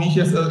 normalmente,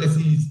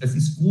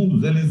 esses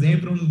fundos, eles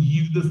entram em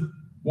dívidas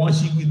com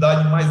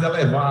antiguidade mais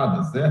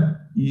elevada,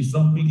 certo? E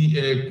são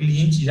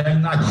clientes já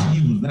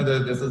inativos, né,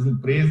 dessas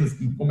empresas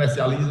que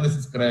comercializam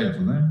esses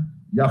créditos, né?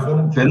 Já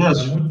foram...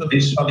 Venâncio,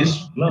 isso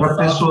para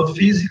pessoa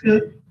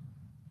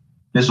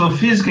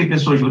física e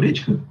pessoa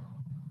jurídica?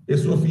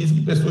 Pessoa física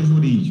e pessoa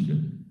jurídica.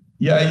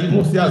 E aí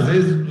você, às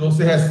vezes,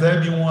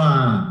 recebe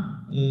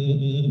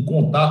um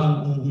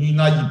contato, o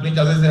inadimplente,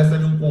 às vezes,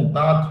 recebe um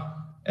contato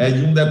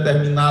de uma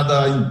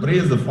determinada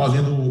empresa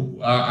fazendo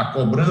a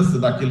cobrança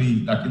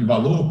daquele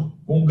valor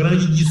com um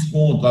grande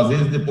desconto, às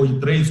vezes depois de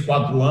 3,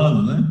 4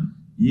 anos, né?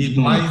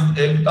 Mas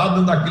ele está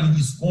dando aquele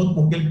desconto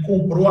porque ele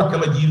comprou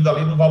aquela dívida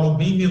ali no valor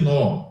bem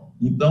menor.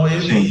 Então,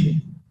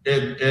 ele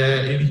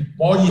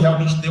pode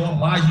realmente ter uma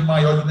margem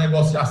maior de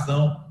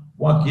negociação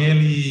com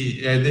aquele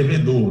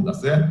devedor, tá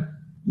certo?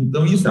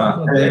 Então, isso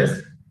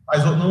acontece,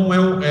 mas não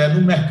é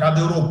no mercado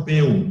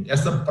europeu.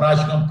 Essa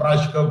prática é uma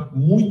prática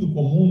muito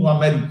comum no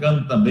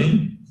americano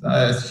também,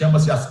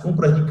 chama-se as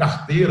compras de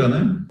carteira,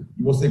 né?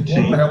 E você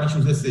compra realmente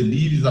os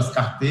recebíveis, as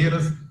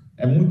carteiras,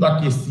 é muito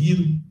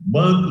aquecido,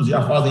 bancos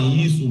já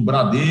fazem isso, o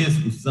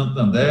Bradesco, o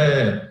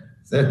Santander,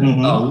 certo?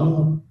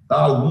 Itaú, tá?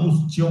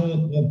 Alguns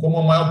tinham como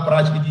a maior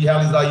prática de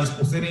realizar isso,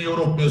 por serem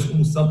europeus,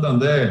 como o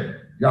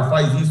Santander, já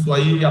faz isso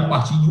aí a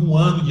partir de um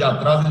ano de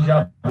atrás, ele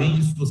já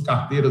vende suas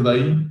carteiras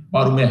aí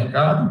para o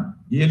mercado,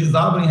 e eles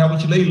abrem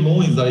realmente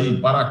leilões aí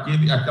para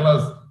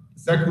aquelas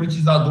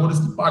securitizadoras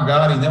que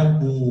pagarem, né,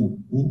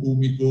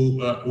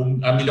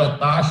 a melhor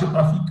taxa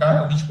para ficar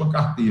realmente com a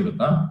carteira,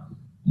 tá?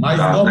 Mas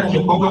normalmente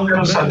não é um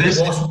grande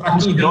negócio para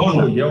quem vende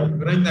hoje, é um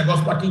grande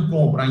negócio para quem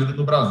compra ainda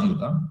no Brasil,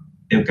 tá?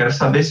 Eu quero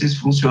saber se isso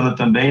funciona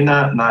também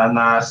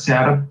na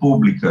seara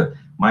pública.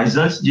 Mas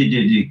antes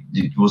de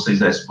que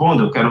vocês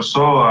respondam, eu quero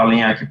só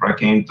alinhar aqui para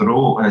quem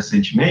entrou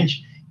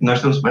recentemente. Nós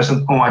estamos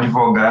conversando com o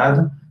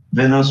advogado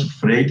Venâncio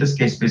Freitas,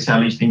 que é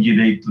especialista em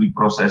direito e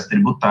processo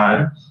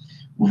tributário.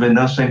 O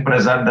Venâncio é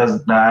empresário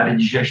da área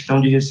de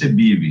gestão de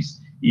recebíveis.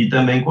 E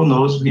também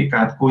conosco,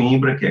 Ricardo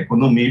Coimbra, que é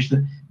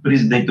economista,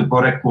 presidente do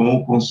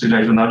Corecon, Conselho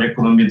Regional de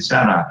Economia do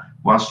Ceará.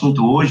 O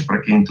assunto hoje,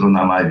 para quem entrou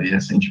na live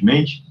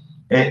recentemente,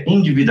 é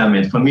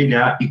endividamento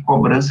familiar e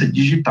cobrança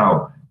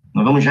digital.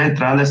 Nós vamos já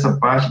entrar nessa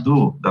parte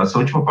dessa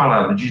última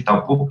palavra,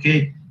 digital. Por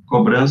que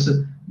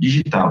cobrança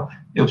digital?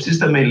 Eu preciso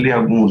também ler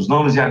alguns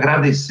nomes e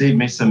agradecer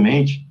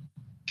imensamente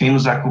quem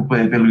nos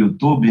acompanha pelo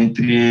YouTube,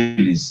 entre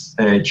eles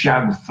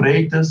Tiago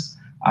Freitas,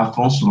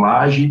 Afonso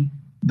Lage,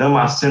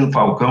 Damasceno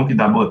Falcão, que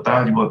dá boa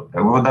tarde,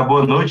 eu vou dar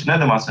boa noite, né,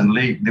 Damasceno?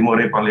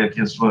 Demorei para ler aqui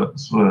a sua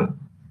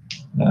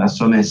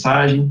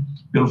mensagem.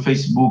 Pelo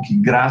Facebook,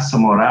 Graça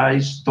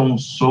Moraes, Tom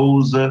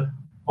Souza,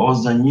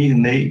 Osanir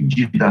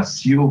Neide da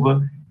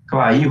Silva,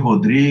 Clair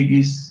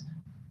Rodrigues,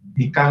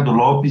 Ricardo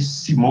Lopes,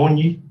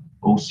 Simoni,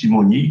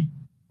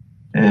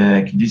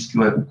 que disse que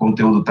o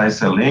conteúdo está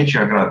excelente,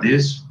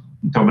 agradeço,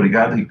 muito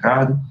obrigado,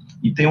 Ricardo.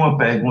 E tem uma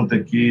pergunta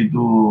aqui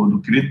do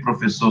querido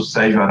professor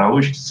Sérgio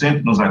Araújo, que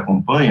sempre nos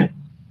acompanha,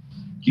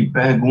 que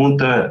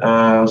pergunta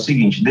o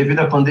seguinte: devido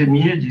à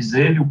pandemia, diz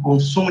ele, o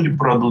consumo de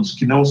produtos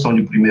que não são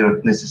de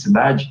primeira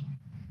necessidade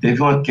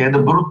teve uma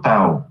queda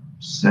brutal.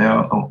 Isso é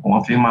uma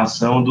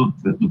afirmação do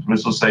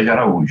professor Sérgio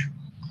Araújo.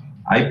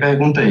 Aí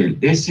pergunta ele: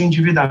 esse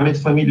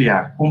endividamento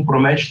familiar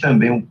compromete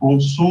também o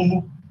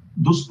consumo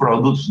dos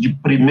produtos de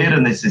primeira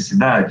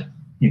necessidade?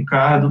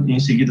 Ricardo, e em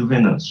seguida o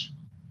Venâncio.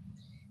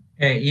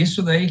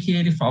 Isso daí que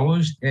ele falou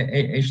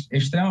é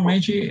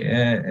extremamente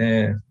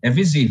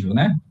visível,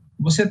 né?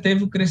 Você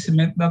teve o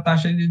crescimento da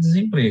taxa de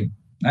desemprego,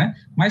 né?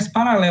 Mas,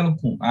 paralelo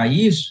a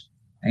isso,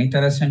 é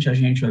interessante a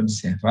gente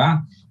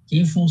observar que,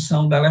 em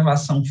função da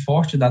elevação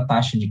forte da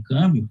taxa de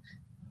câmbio,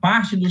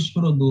 parte dos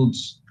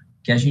produtos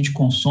que a gente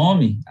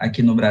consome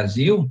aqui no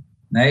Brasil,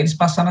 né, eles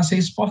passaram a ser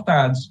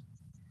exportados.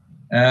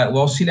 O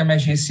auxílio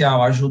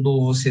emergencial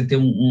ajudou você a ter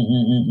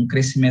um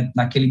crescimento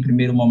naquele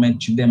primeiro momento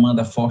de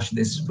demanda forte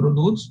desses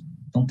produtos.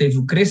 Então, teve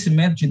o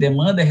crescimento de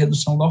demanda e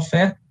redução da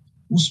oferta,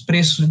 os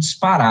preços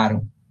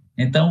dispararam.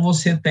 Então,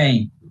 você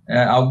tem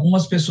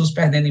algumas pessoas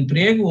perdendo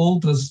emprego,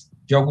 outras,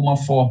 de alguma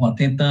forma,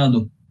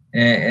 tentando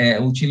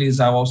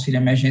utilizar o auxílio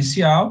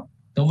emergencial.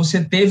 Então,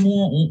 você teve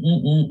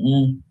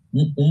um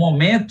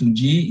momento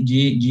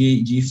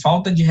de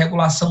falta de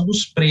regulação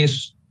dos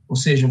preços. Ou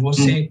seja,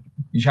 você,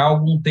 já há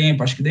algum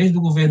tempo, acho que desde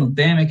o governo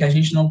Temer, que a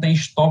gente não tem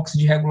estoques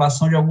de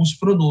regulação de alguns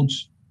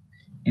produtos.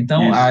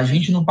 Então, a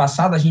gente, no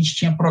passado, a gente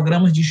tinha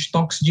programas de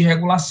estoques de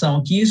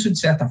regulação, que isso, de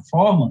certa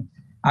forma,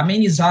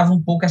 amenizava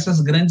um pouco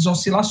essas grandes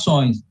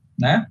oscilações,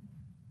 né?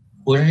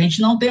 Hoje a gente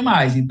não tem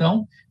mais.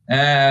 Então,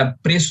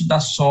 preço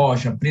da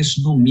soja,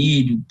 preço do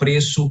milho,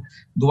 preço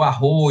do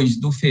arroz,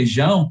 do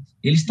feijão,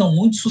 eles estão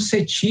muito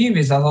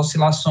suscetíveis às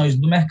oscilações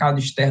do mercado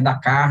externo da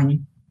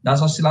carne,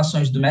 das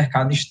oscilações do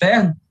mercado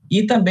externo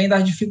e também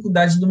das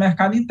dificuldades do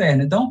mercado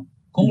interno. Então,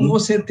 como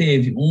você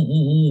teve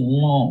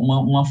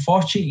uma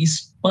forte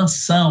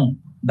expansão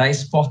da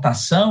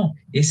exportação,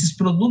 esses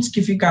produtos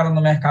que ficaram no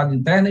mercado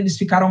interno, eles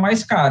ficaram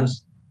mais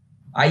caros.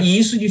 Aí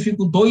isso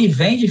dificultou e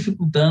vem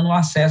dificultando o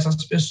acesso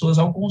das pessoas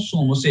ao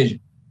consumo, ou seja,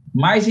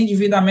 mais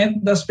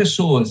endividamento das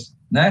pessoas,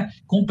 né?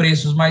 Com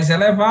preços mais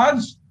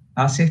elevados,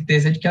 a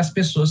certeza de que as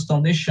pessoas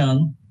estão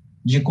deixando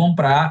de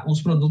comprar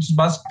os produtos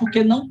básicos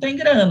porque não tem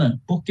grana,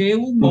 porque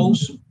o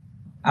bolso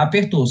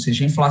apertou, ou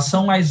seja, a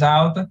inflação mais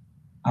alta,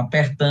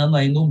 apertando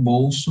aí no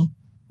bolso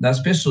das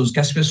pessoas. O que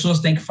as pessoas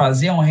têm que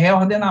fazer é um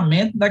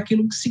reordenamento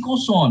daquilo que se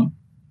consome.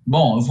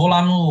 Bom,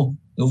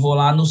 eu vou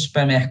lá no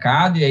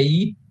supermercado e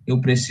aí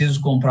eu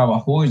preciso comprar o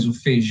arroz, o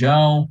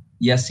feijão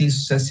e assim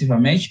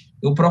sucessivamente,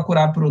 eu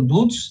procurar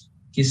produtos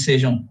que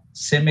sejam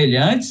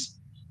semelhantes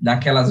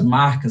daquelas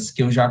marcas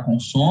que eu já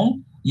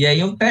consumo e aí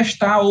eu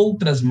testar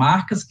outras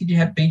marcas que de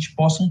repente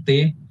possam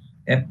ter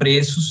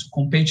preços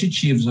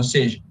competitivos, ou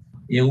seja,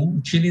 eu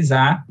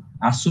utilizar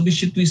a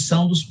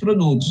substituição dos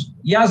produtos.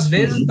 E, às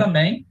vezes,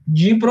 também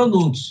de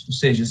produtos. Ou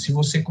seja, se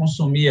você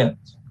consumia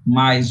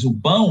mais o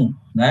pão,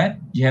 né,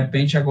 de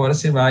repente, agora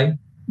você vai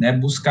né,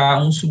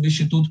 buscar um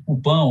substituto para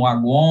o pão, a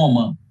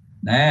goma,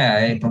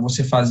 né, para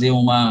você fazer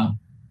uma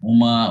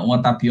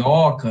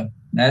tapioca,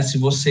 né, se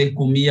você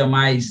comia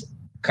mais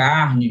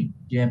carne,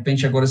 de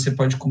repente agora você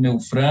pode comer o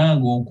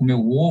frango ou comer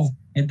o ovo.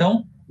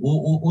 Então,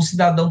 o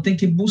cidadão tem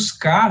que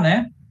buscar,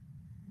 né,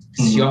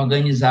 se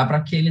organizar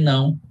para que ele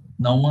não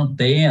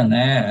mantenha,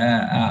 né,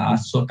 a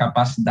sua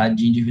capacidade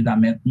de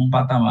endividamento num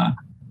patamar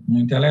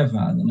muito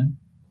elevado, né.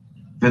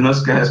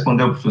 Venâncio, quer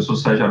responder ao professor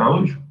Sérgio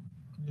Araújo?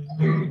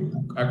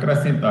 Eu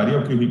acrescentaria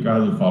o que o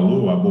Ricardo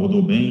falou,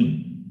 abordou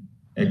bem,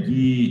 é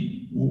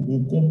que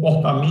o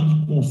comportamento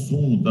de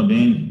consumo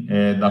também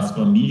das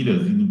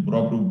famílias e do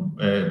próprio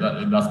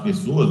das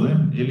pessoas,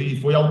 né, ele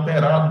foi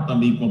alterado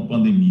também com a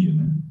pandemia,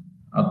 né?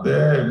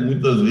 Até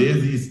muitas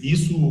vezes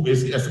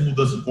essa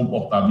mudança de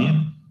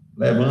comportamento,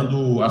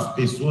 levando as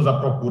pessoas a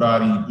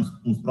procurarem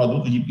os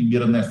produtos de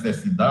primeira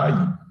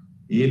necessidade,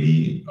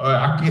 ele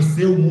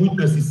aqueceu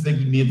muito esses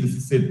segmentos,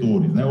 esses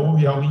setores, né?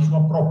 Houve realmente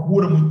uma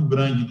procura muito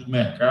grande do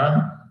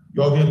mercado e,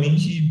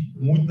 obviamente,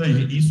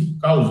 isso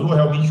causou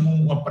realmente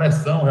uma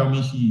pressão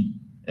realmente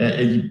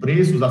de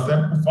preços, até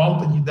por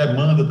falta de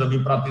demanda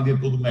também para atender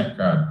todo o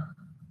mercado.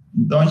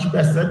 Então, a gente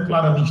percebe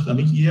claramente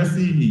também que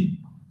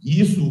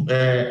isso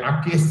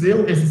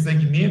aqueceu esses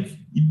segmentos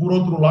e, por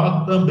outro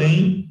lado,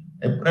 também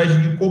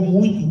prejudicou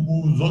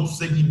muito os outros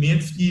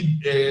segmentos que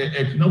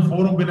não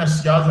foram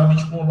beneficiados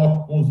realmente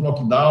com os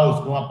lockdowns,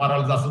 com a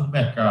paralisação do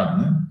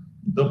mercado, né?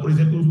 Então, por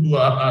exemplo,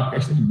 a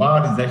questão de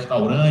bares,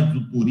 restaurantes,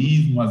 o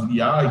turismo, as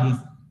viagens,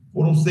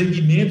 foram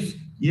segmentos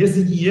e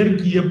esse dinheiro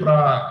que ia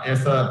para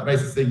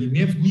esses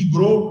segmentos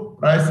migrou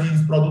para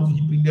esses produtos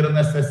de primeira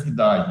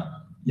necessidade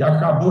e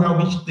acabou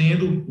realmente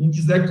tendo um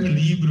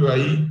desequilíbrio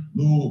aí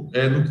no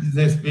que diz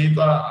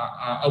respeito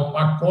ao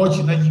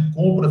pacote, né, de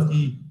compras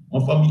que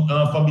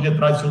uma família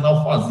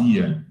tradicional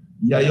fazia.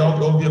 E aí,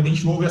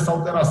 obviamente, houve essa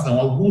alteração.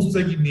 Alguns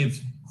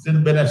segmentos sendo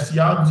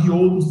beneficiados e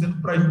outros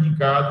sendo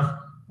prejudicados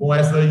com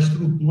essa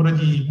estrutura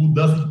de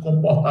mudança de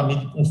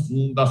comportamento de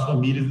consumo das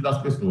famílias e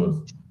das pessoas.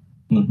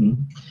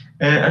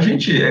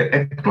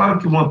 É claro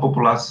que uma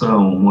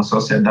população, uma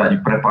sociedade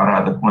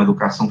preparada com a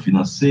educação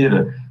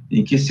financeira,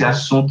 em que esse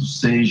assunto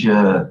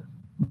seja,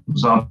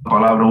 usar uma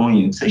palavra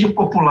ruim, seja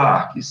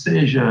popular, que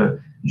seja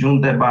de um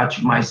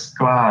debate mais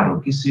claro,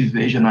 que se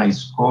veja na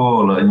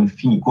escola,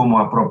 enfim, como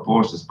há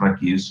propostas para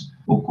que isso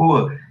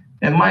ocorra,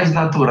 é mais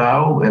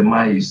natural, é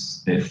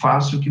mais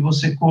fácil que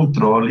você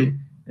controle,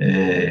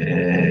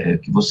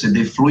 que você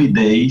dê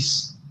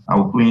fluidez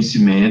ao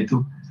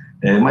conhecimento,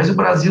 mas o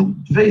Brasil,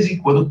 de vez em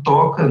quando,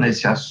 toca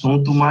nesse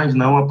assunto, mas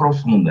não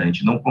aprofunda. A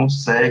gente não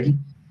consegue,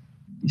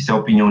 isso é a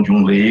opinião de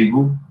um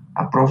leigo,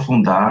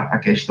 aprofundar a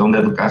questão da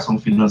educação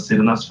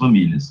financeira nas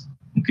famílias.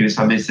 Eu queria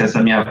saber se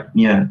essa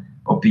minha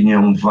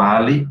opinião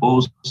vale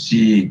ou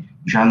se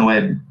já não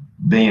é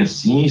bem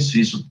assim, se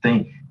isso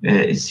tem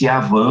se há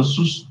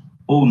avanços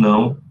ou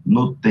não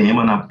no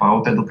tema, na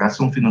pauta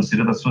educação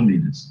financeira das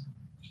famílias.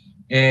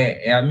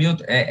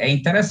 Hamilton, é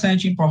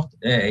interessante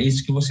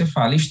isso que você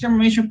fala,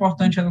 extremamente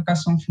importante a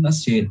educação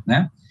financeira,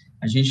 né?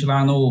 A gente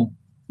lá no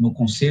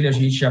Conselho, a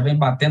gente já vem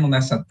batendo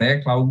nessa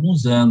tecla há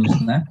alguns anos,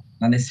 né?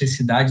 Na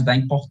necessidade da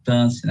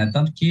importância, né?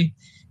 Tanto que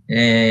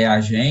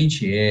a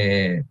gente,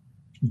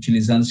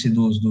 utilizando-se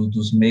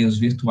dos meios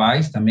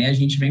virtuais, também a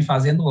gente vem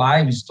fazendo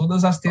lives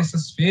todas as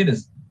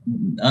terças-feiras,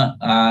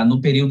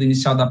 no período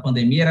inicial da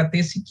pandemia era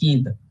terça e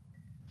quinta,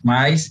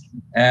 mas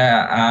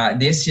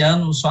nesse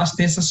ano só as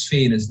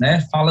terças-feiras, né,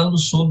 falando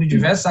sobre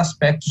diversos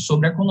aspectos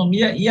sobre a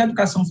economia e a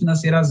educação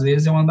financeira, às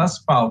vezes, é uma das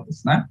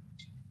pautas, né?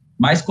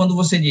 Mas quando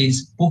você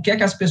diz, por que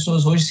as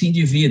pessoas hoje se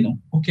endividam?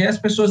 Porque as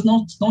pessoas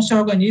não se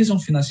organizam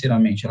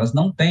financeiramente, elas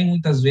não têm,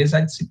 muitas vezes,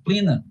 a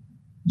disciplina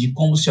de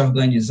como se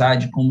organizar,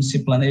 de como se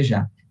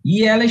planejar.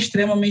 E ela é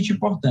extremamente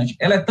importante.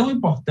 Ela é tão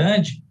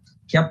importante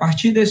que, a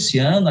partir desse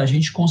ano, a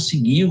gente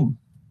conseguiu,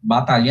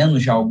 batalhando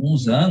já há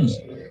alguns anos,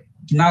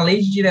 que na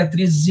Lei de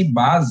Diretrizes e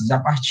Bases, a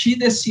partir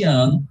desse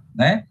ano,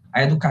 né,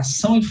 a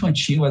educação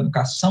infantil, a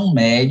educação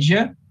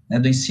média, né,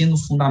 do ensino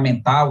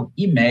fundamental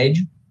e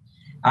médio,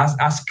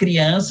 as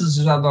crianças e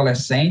os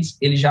adolescentes,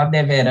 eles já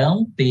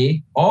deverão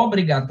ter,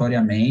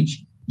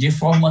 obrigatoriamente, de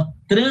forma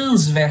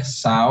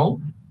transversal,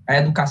 a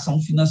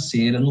educação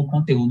financeira no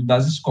conteúdo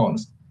das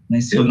escolas.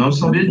 Eu não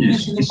sabia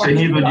disso. Isso é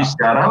nível de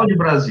Ceará ou de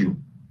Brasil?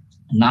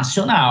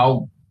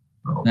 Nacional,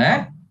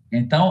 né?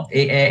 Então,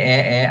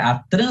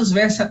 a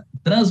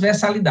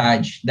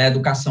transversalidade da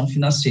educação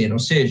financeira, ou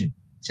seja,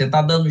 você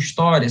está dando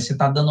história, você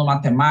está dando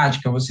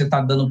matemática, você está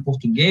dando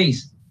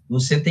português,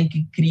 você tem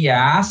que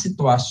criar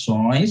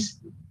situações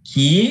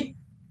que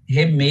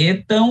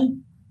remetam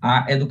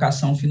à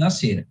educação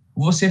financeira.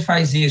 Você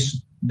faz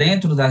isso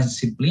dentro das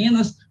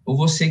disciplinas ou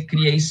você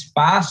cria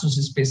espaços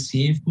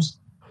específicos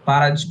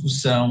para a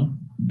discussão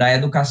da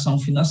educação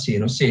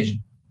financeira, ou seja,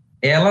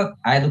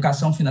 a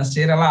educação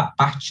financeira, a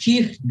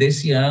partir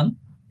desse ano,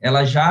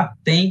 ela já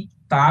tem que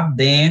estar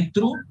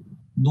dentro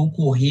do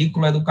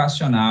currículo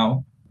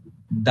educacional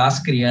das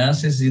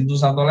crianças e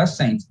dos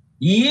adolescentes.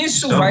 E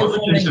isso vai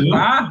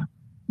fomentar,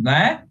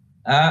 né,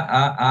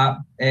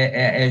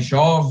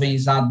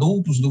 jovens,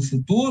 adultos do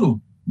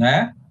futuro,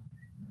 né,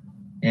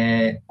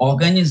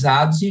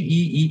 organizados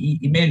e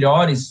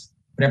melhores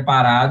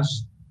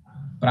preparados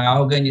para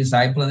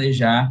organizar e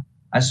planejar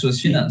as suas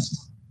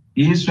finanças.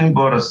 Isso,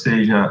 embora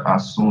seja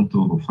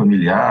assunto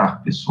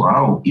familiar,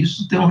 pessoal,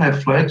 isso tem um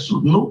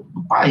reflexo no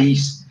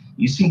país.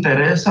 Isso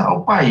interessa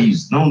ao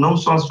país, não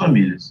só às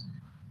famílias.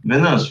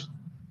 Venâncio?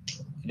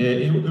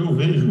 Eu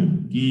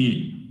vejo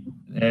que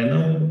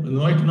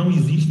não é que não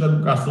existe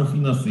educação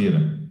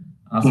financeira.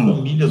 As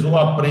famílias ou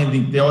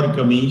aprendem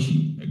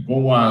teoricamente,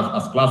 como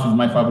as classes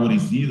mais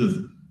favorecidas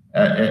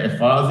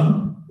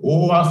fazem,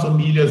 ou as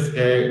famílias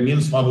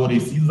menos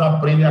favorecidas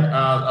aprendem,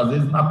 às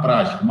vezes, na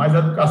prática. Mas a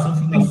educação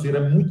financeira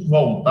é muito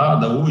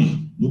voltada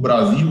hoje, no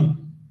Brasil,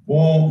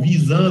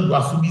 visando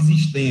a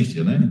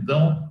subsistência, né?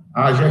 Então,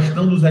 a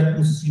gestão dos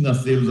recursos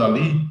financeiros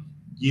ali,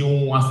 que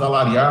um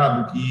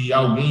assalariado, que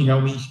alguém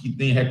realmente que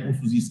tem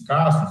recursos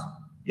escassos,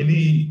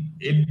 ele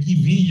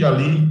divide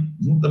ali,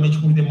 juntamente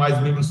com os demais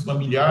membros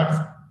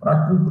familiares,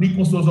 para cumprir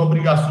com suas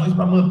obrigações,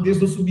 para manter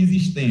sua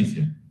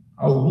subsistência.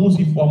 Alguns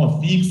de forma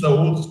fixa,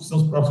 outros que são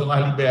os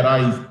profissionais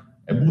liberais,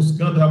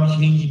 buscando realmente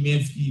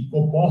rendimentos que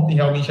comportem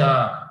realmente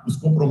os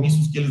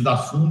compromissos que eles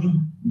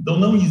assumem. Então,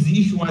 não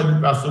existe uma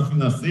educação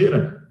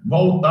financeira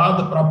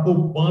voltada para a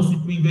poupança e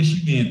para o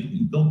investimento.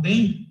 Então,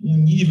 tem um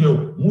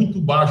nível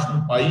muito baixo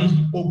no país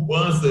de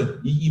poupança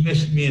e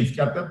investimentos, que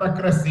até está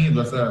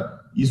crescendo.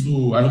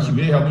 Isso a gente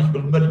vê realmente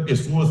pelo número de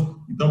pessoas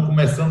que estão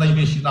começando a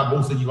investir na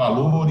Bolsa de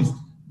Valores,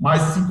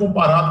 mas se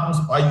comparado com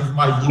os países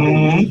mais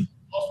desenvolvidos,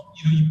 nosso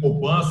nível de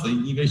poupança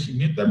e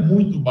investimento é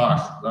muito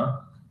baixo,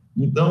 tá?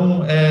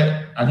 Então,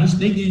 a gente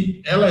tem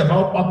que elevar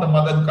o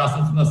patamar da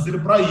educação financeira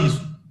para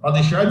isso, para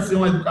deixar de ser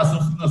uma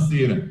educação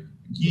financeira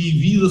que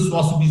visa só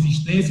a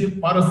subsistência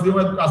para ser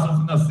uma educação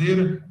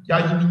financeira que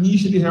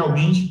administre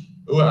realmente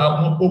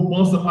uma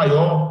poupança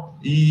maior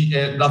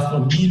das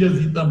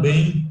famílias e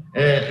também,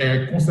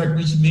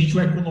 consequentemente,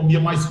 uma economia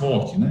mais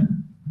forte, né?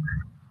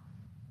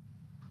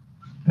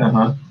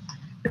 Uhum.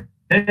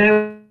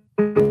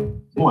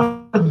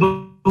 Uma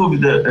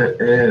dúvida,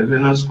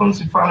 Venâncio, quando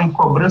se fala em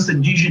cobrança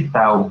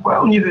digital, qual é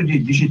o nível de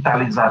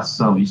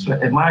digitalização? Isso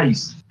é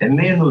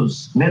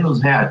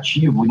menos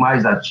reativo e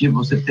mais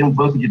ativo? Você tem um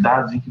banco de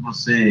dados em que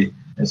você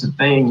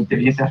tem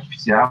inteligência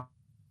artificial,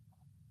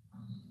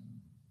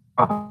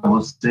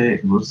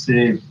 você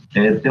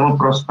tem uma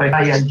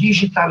prospecção e a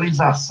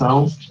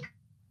digitalização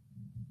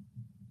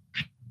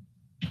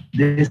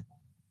desse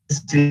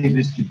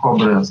serviço de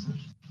cobrança.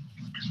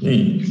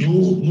 Bem,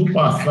 no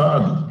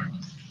passado,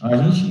 a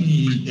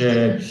gente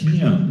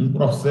tinha um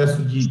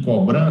processo de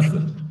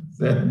cobrança,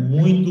 certo?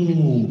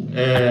 Muito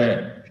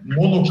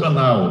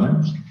monocanal,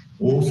 né?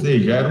 Ou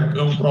seja,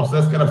 era um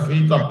processo que era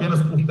feito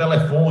apenas por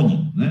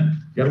telefone, né?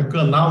 Que era o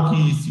canal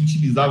que se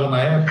utilizava na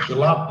época.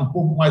 Lá, um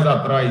pouco mais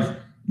atrás,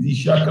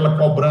 existia aquela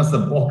cobrança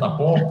porta a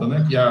porta,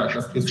 né? Que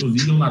as pessoas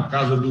iam na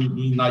casa do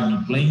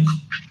inadimplente.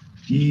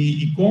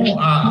 E com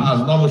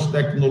as novas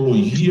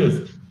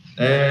tecnologias,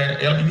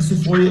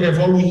 isso foi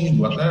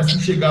evoluindo, até se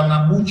chegar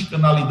na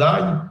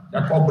multicanalidade, que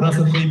a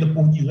cobrança é feita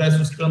por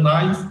diversos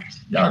canais,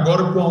 e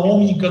agora com a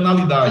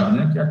omnicanalidade,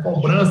 né, que é a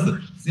cobrança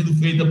sendo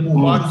feita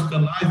por vários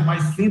canais,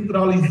 mas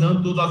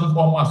centralizando todas as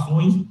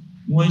informações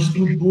numa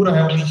estrutura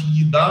realmente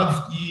de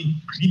dados que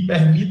me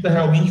permita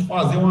realmente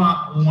fazer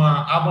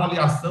uma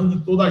avaliação de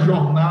toda a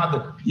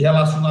jornada de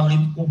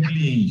relacionamento com o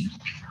cliente.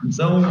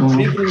 Então,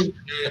 dentro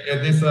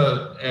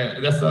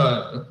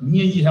dessa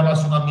linha de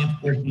relacionamento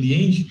com o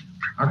cliente,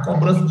 a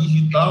cobrança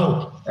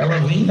digital, ela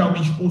vem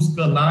realmente com os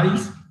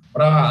canais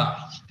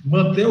para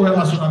manter o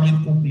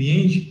relacionamento com o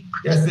cliente,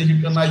 quer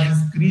seja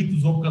canais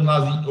escritos ou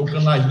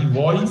canais de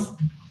voz,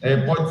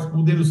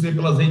 podendo ser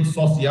pelas redes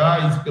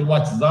sociais, pelo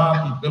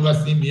WhatsApp, pelo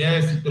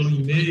SMS, pelo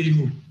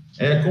e-mail,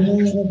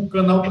 como o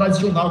canal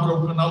tradicional, que é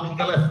o canal do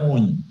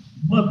telefone,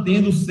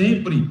 mantendo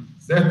sempre,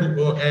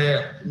 certo,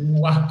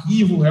 o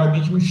arquivo,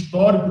 realmente o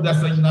histórico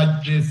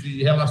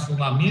desse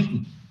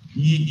relacionamento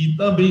e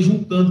também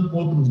juntando com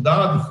outros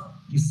dados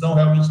que são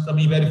realmente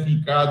também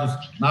verificados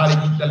na área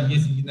de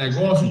inteligência de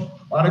negócio,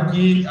 para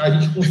que a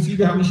gente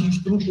consiga realmente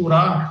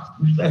estruturar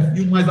um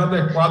perfil mais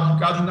adequado de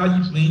cada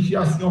inadimplente e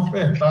assim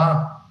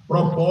ofertar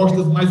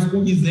propostas mais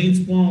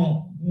condizentes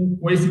com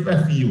esse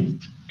perfil.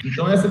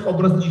 Então, essa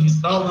cobrança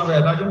digital, na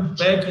verdade, é um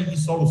pack de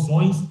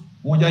soluções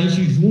onde a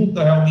gente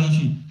junta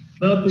realmente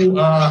tanto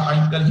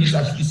a inteligência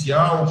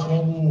artificial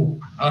como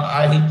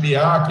a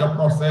RPA, que é o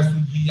processo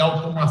de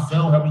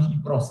automação realmente de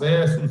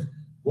processos,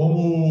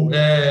 como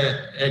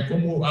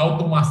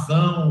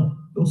automação.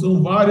 Então,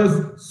 são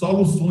várias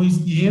soluções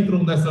que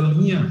entram nessa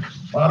linha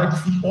para que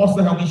se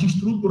possa realmente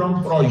estruturar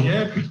um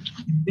projeto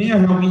que tenha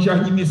realmente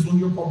as dimensões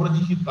de uma cobrança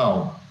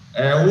digital.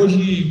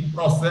 Hoje, o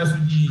processo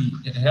de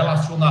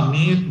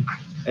relacionamento,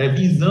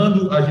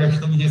 visando a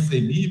gestão de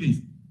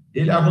recebíveis,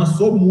 ele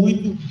avançou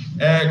muito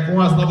com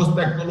as novas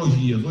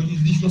tecnologias. Hoje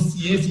existe uma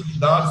ciência de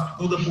dados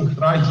toda por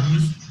trás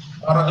disso,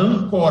 para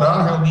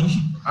ancorar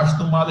realmente as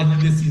tomadas de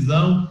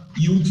decisão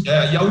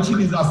e a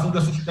utilização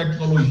dessas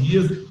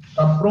tecnologias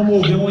para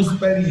promover uma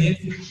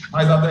experiência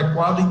mais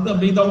adequada e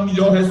também dar um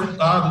melhor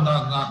resultado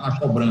na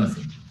cobrança.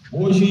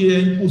 Hoje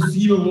é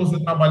impossível você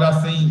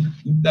trabalhar sem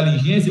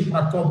inteligência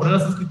para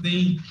cobranças que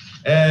têm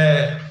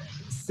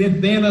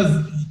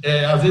centenas,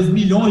 às vezes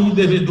milhões de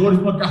devedores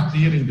numa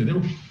carteira,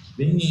 entendeu?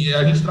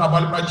 A gente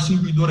trabalha para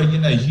distribuidora de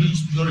energia,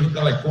 distribuidora de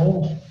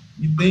telecom,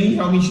 e tem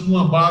realmente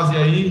uma base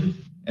aí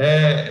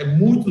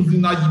muitos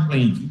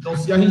inadimplentes. Então,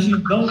 se a gente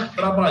não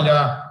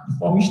trabalhar de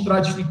forma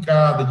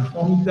estratificada, de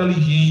forma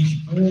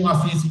inteligente, com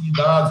a ciência de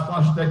dados,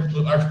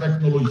 com as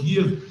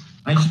tecnologias,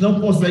 a gente não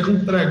consegue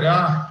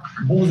entregar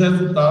bons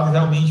resultados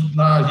realmente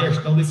na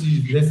gestão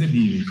desses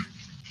recebíveis.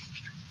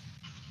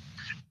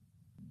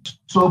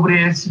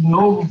 Sobre esse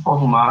novo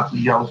formato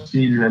de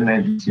auxílio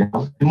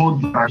emergencial,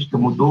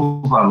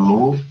 mudou o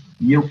valor,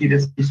 e eu queria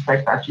saber a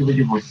expectativa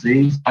de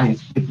vocês a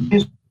respeito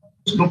disso.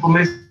 No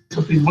começo,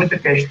 eu fiz muita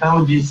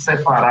questão de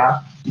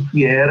separar o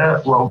que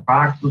era o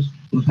impacto,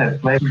 os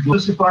reflexos da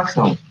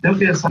situação. Então, eu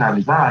queria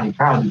analisar,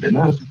 Ricardo e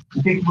Venâncio,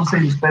 o que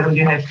vocês esperam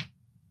de reflexo?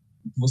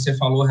 Você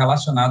falou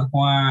relacionado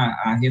com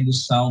a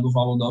redução do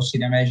valor do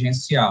auxílio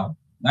emergencial,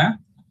 né?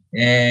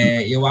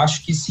 Eu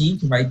acho que sim,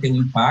 que vai ter um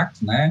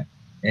impacto, né?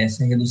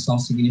 Essa redução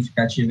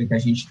significativa que a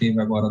gente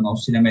teve agora no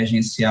auxílio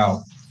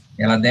emergencial,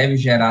 ela deve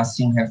gerar,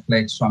 sim, um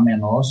reflexo a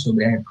menor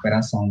sobre a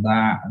recuperação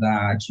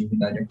da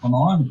atividade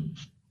econômica,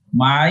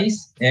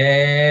 mas,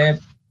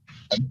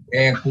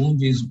 como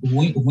diz,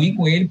 ruim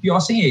com ele,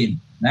 pior sem ele,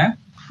 né?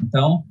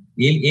 Então,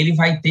 ele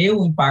vai ter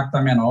um impacto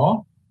a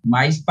menor,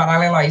 mas,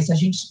 paralelo a isso, a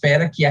gente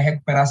espera que a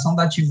recuperação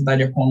da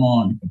atividade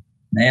econômica,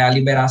 né, a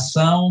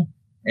liberação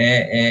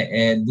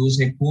dos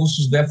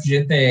recursos do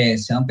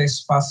FGTS, a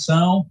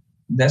antecipação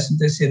do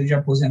 13º de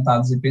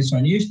aposentados e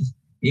pensionistas,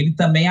 ele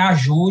também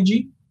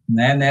ajude,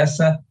 né,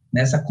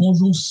 nessa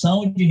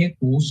conjunção de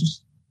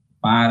recursos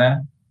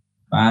para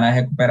a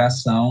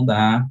recuperação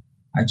da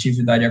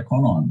atividade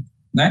econômica,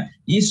 né?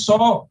 E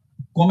só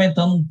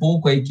comentando um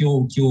pouco aí que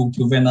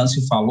o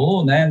Venâncio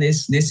falou, né,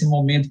 nesse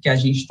momento que a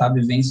gente está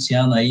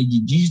vivenciando aí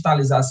de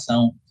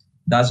digitalização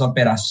das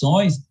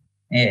operações,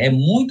 é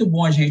muito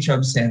bom a gente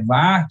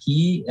observar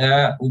que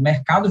o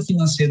mercado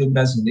financeiro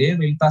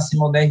brasileiro ele está se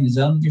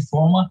modernizando de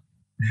forma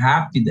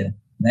rápida,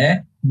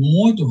 né,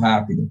 muito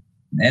rápida,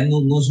 né?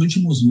 Nos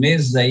últimos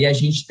meses aí a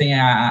gente tem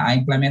a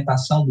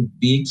implementação do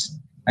Pix,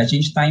 a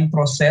gente está em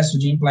processo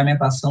de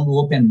implementação do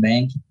Open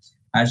Bank,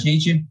 a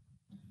gente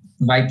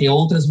vai ter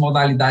outras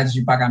modalidades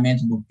de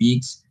pagamento do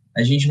Pix,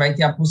 a gente vai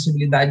ter a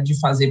possibilidade de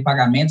fazer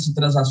pagamentos e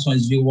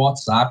transações via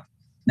WhatsApp,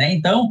 né?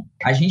 Então,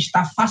 a gente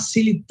está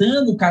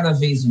facilitando cada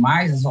vez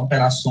mais as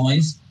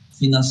operações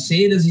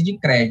financeiras e de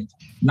crédito,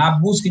 na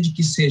busca de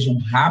que sejam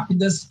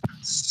rápidas,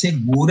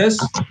 seguras,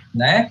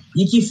 né?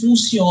 E que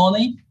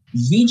funcionem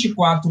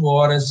 24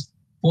 horas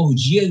por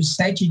dia, os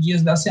 7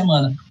 dias da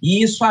semana.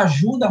 E isso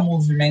ajuda a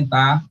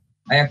movimentar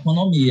a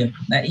economia,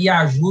 né? E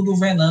ajuda o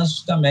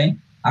Venâncio também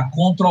a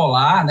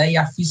controlar, né, e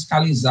a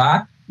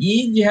fiscalizar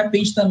e, de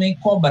repente, também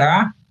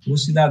cobrar o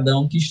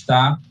cidadão que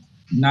está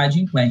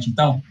inadimplente.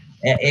 Então,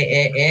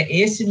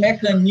 esse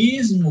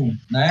mecanismo,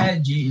 né,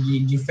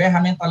 de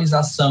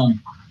ferramentalização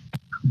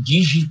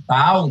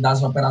digital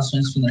das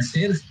operações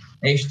financeiras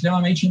é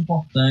extremamente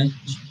importante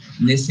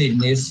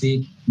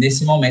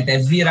nesse momento. É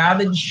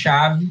virada de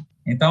chave.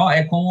 Então,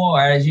 é como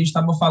a gente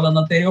estava falando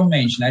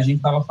anteriormente, né? A gente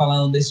estava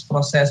falando desse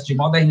processo de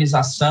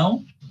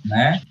modernização,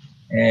 né?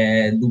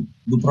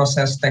 Do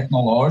processo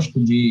tecnológico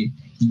de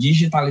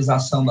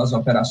digitalização das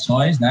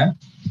operações, né?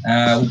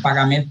 O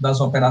pagamento das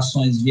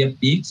operações via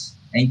Pix.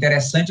 É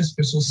interessante as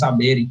pessoas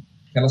saberem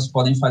que elas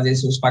podem fazer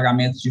seus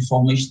pagamentos de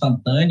forma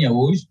instantânea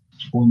hoje,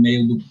 por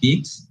meio do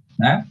Pix,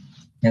 né?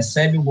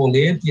 Recebe o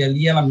boleto e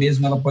ali ela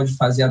pode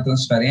fazer a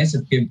transferência,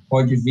 porque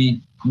pode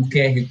vir um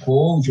QR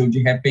Code ou, de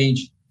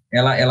repente,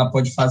 ela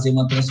pode fazer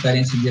uma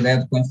transferência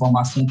direta com a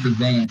informação que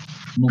venha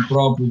no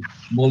próprio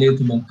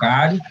boleto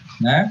bancário,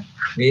 né?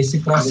 Esse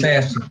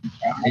processo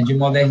de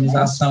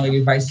modernização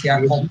ele vai ser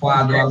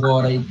acoplado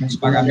agora aí com os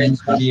pagamentos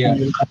via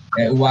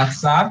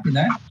WhatsApp,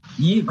 né?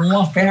 E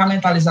uma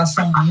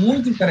ferramentalização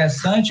muito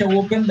interessante é o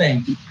Open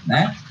Bank,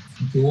 né?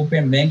 Porque o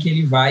Open Bank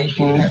ele vai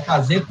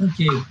fazer com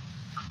que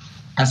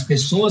as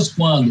pessoas,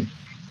 quando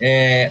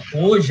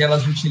hoje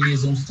elas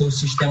utilizam o seu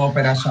sistema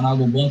operacional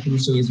do banco no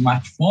seu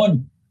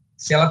smartphone,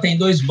 se ela tem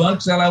 2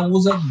 bancos, ela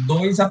usa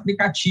 2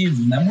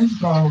 aplicativos, né? Muito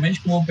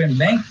provavelmente com o Open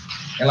Bank,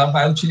 ela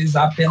vai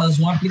utilizar apenas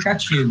um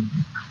aplicativo,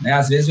 né?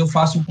 Às vezes eu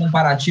faço um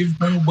comparativo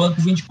com o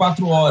banco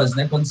 24 horas,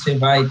 né? Quando você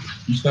vai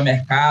no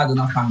supermercado,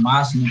 na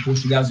farmácia, no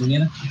posto de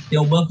gasolina, tem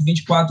o banco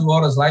 24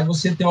 horas lá e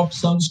você tem a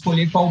opção de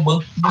escolher qual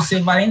banco que você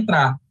vai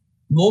entrar.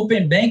 No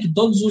Open Bank,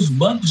 todos os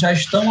bancos já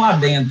estão lá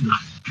dentro,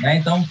 né?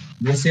 Então,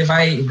 você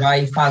vai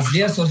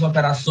fazer as suas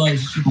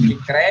operações tipo de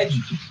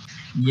crédito,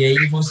 e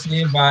aí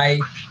você vai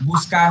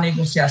buscar a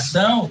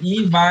negociação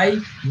e vai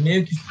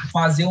meio que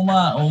fazer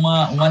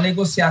uma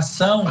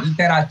negociação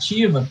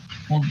interativa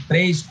com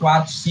 3,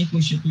 4, 5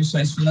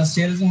 instituições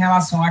financeiras em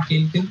relação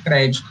àquele teu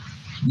crédito.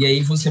 E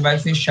aí você vai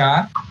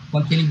fechar com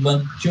aquele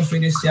banco que te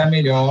oferecer a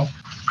melhor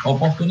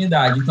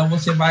oportunidade. Então,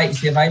 você vai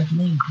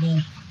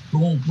para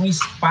um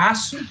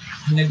espaço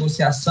de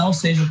negociação,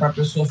 seja para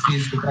pessoa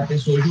física ou para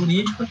pessoa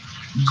jurídica,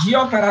 de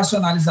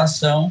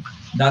operacionalização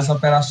das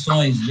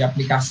operações de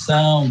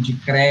aplicação, de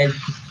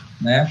crédito,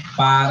 né,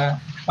 para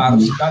o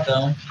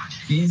cidadão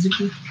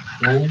físico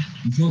ou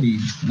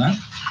jurídico, né?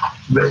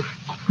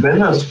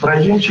 Venâncio, para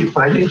a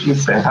gente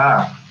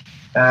encerrar,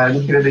 eu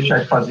não queria deixar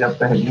de fazer a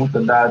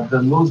pergunta da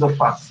Danusa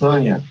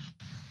Façanha,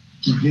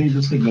 que diz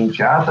o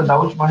seguinte: a ata da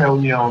última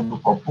reunião do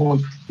Copom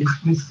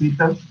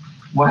explicita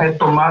uma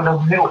retomada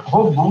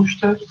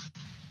robusta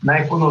na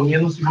economia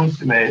no segundo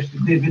semestre,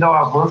 devido ao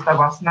avanço da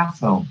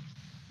vacinação.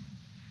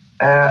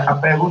 A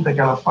pergunta que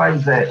ela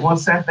faz é: uma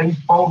certa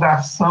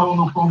empolgação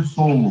no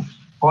consumo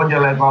pode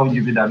elevar o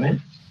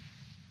endividamento?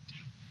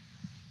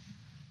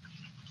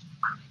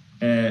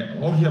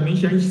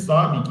 Obviamente, a gente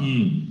sabe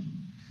que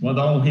quando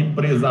há um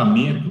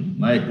represamento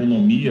na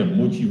economia,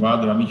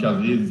 motivado realmente,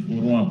 às vezes, por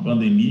uma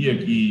pandemia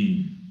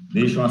que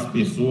deixam as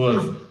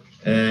pessoas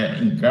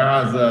em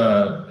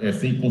casa,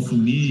 sem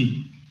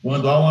consumir,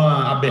 quando há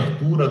uma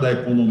abertura da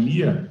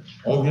economia,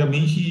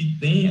 obviamente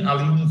tem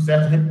ali um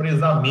certo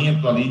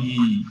represamento ali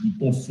de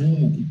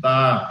consumo que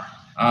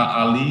está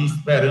ali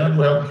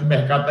esperando, é o que o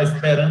mercado está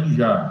esperando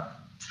já.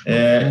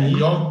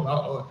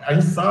 E a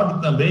gente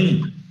sabe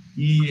também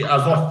que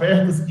as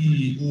ofertas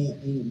que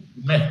o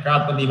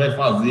mercado também vai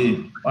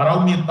fazer para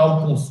aumentar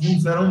o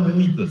consumo serão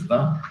muitas,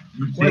 tá?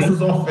 E com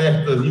essas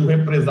ofertas e o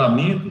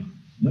represamento,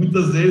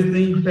 muitas vezes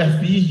tem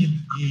perfis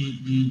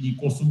de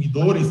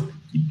consumidores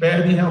que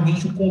perdem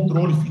realmente o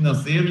controle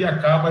financeiro e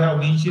acaba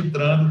realmente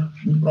entrando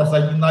num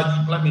processo de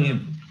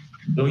inadimplemento.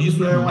 Então,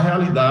 isso é uma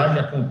realidade,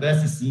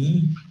 acontece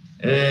sim,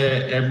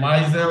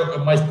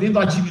 mas tendo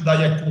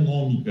atividade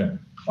econômica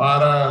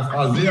para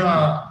fazer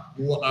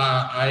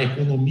a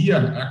economia,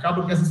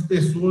 acaba que essas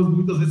pessoas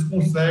muitas vezes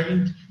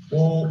conseguem,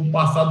 com o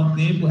passar do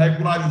tempo,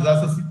 regularizar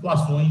essas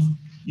situações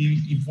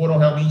que foram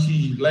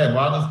realmente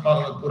levadas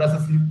por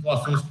essas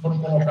situações que foram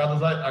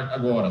colocadas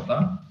agora,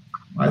 tá?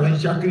 Mas a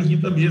gente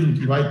acredita mesmo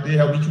que vai ter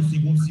realmente um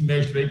segundo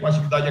semestre aí com a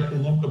atividade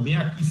econômica bem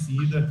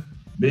aquecida,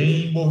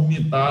 bem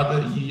movimentada,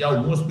 e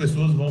algumas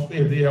pessoas vão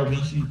perder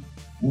realmente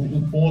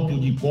o ponto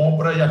de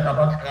compra e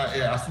acabar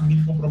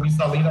assumindo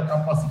compromisso além da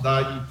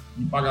capacidade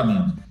de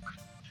pagamento.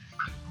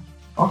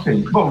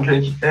 Ok. Bom,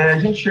 gente, a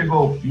gente chegou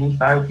ao fim,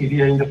 tá? Eu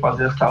queria ainda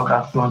fazer a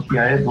saudação aqui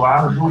a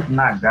Eduardo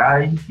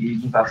Nagai, que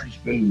nos assiste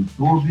pelo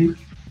YouTube,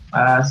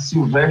 a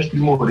Silvestre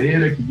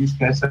Moreira, que diz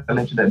que é um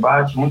excelente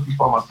debate, muita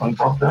informação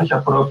importante, a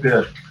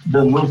própria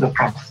Danusa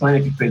Façanha,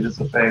 que fez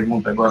essa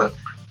pergunta agora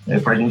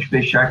para a gente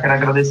fechar. Quero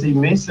agradecer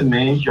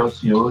imensamente aos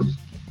senhores.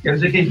 Quero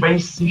dizer que a gente vai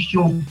insistir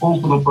um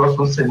pouco na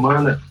próxima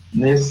semana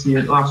nesse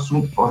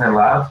assunto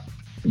correlato.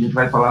 A gente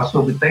vai falar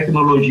sobre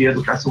tecnologia e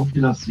educação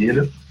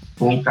financeira,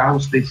 com o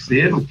Carlos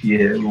Terceiro, que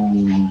é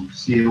o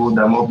CEO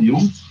da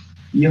Mobius,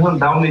 e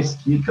Randall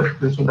Mesquita,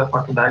 professor da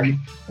faculdade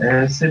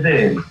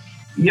CDL.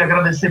 E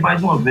agradecer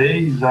mais uma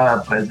vez a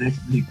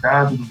presença do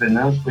Ricardo, do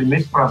Venâncio, foi um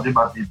imenso prazer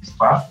bater esse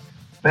papo.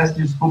 Peço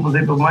desculpas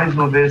aí por mais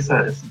uma vez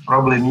esse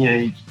probleminha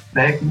aí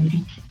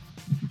técnico,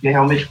 que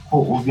realmente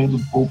ficou ouvindo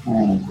um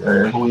pouco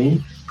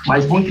ruim,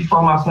 mas muita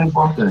informação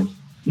importante.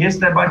 E esse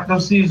debate não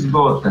se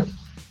esgota,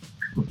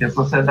 porque a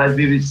sociedade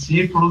vive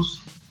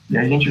ciclos e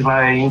a gente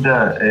vai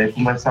ainda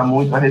conversar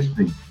muito a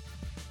respeito.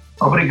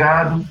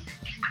 Obrigado,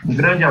 um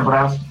grande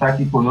abraço por estar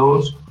aqui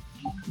conosco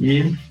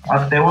e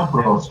até uma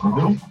próxima,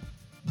 viu?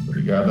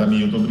 Obrigado,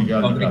 Hamilton.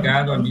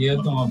 Obrigado,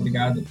 Hamilton.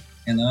 Obrigado,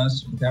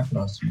 Venâncio. Até a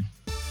próxima.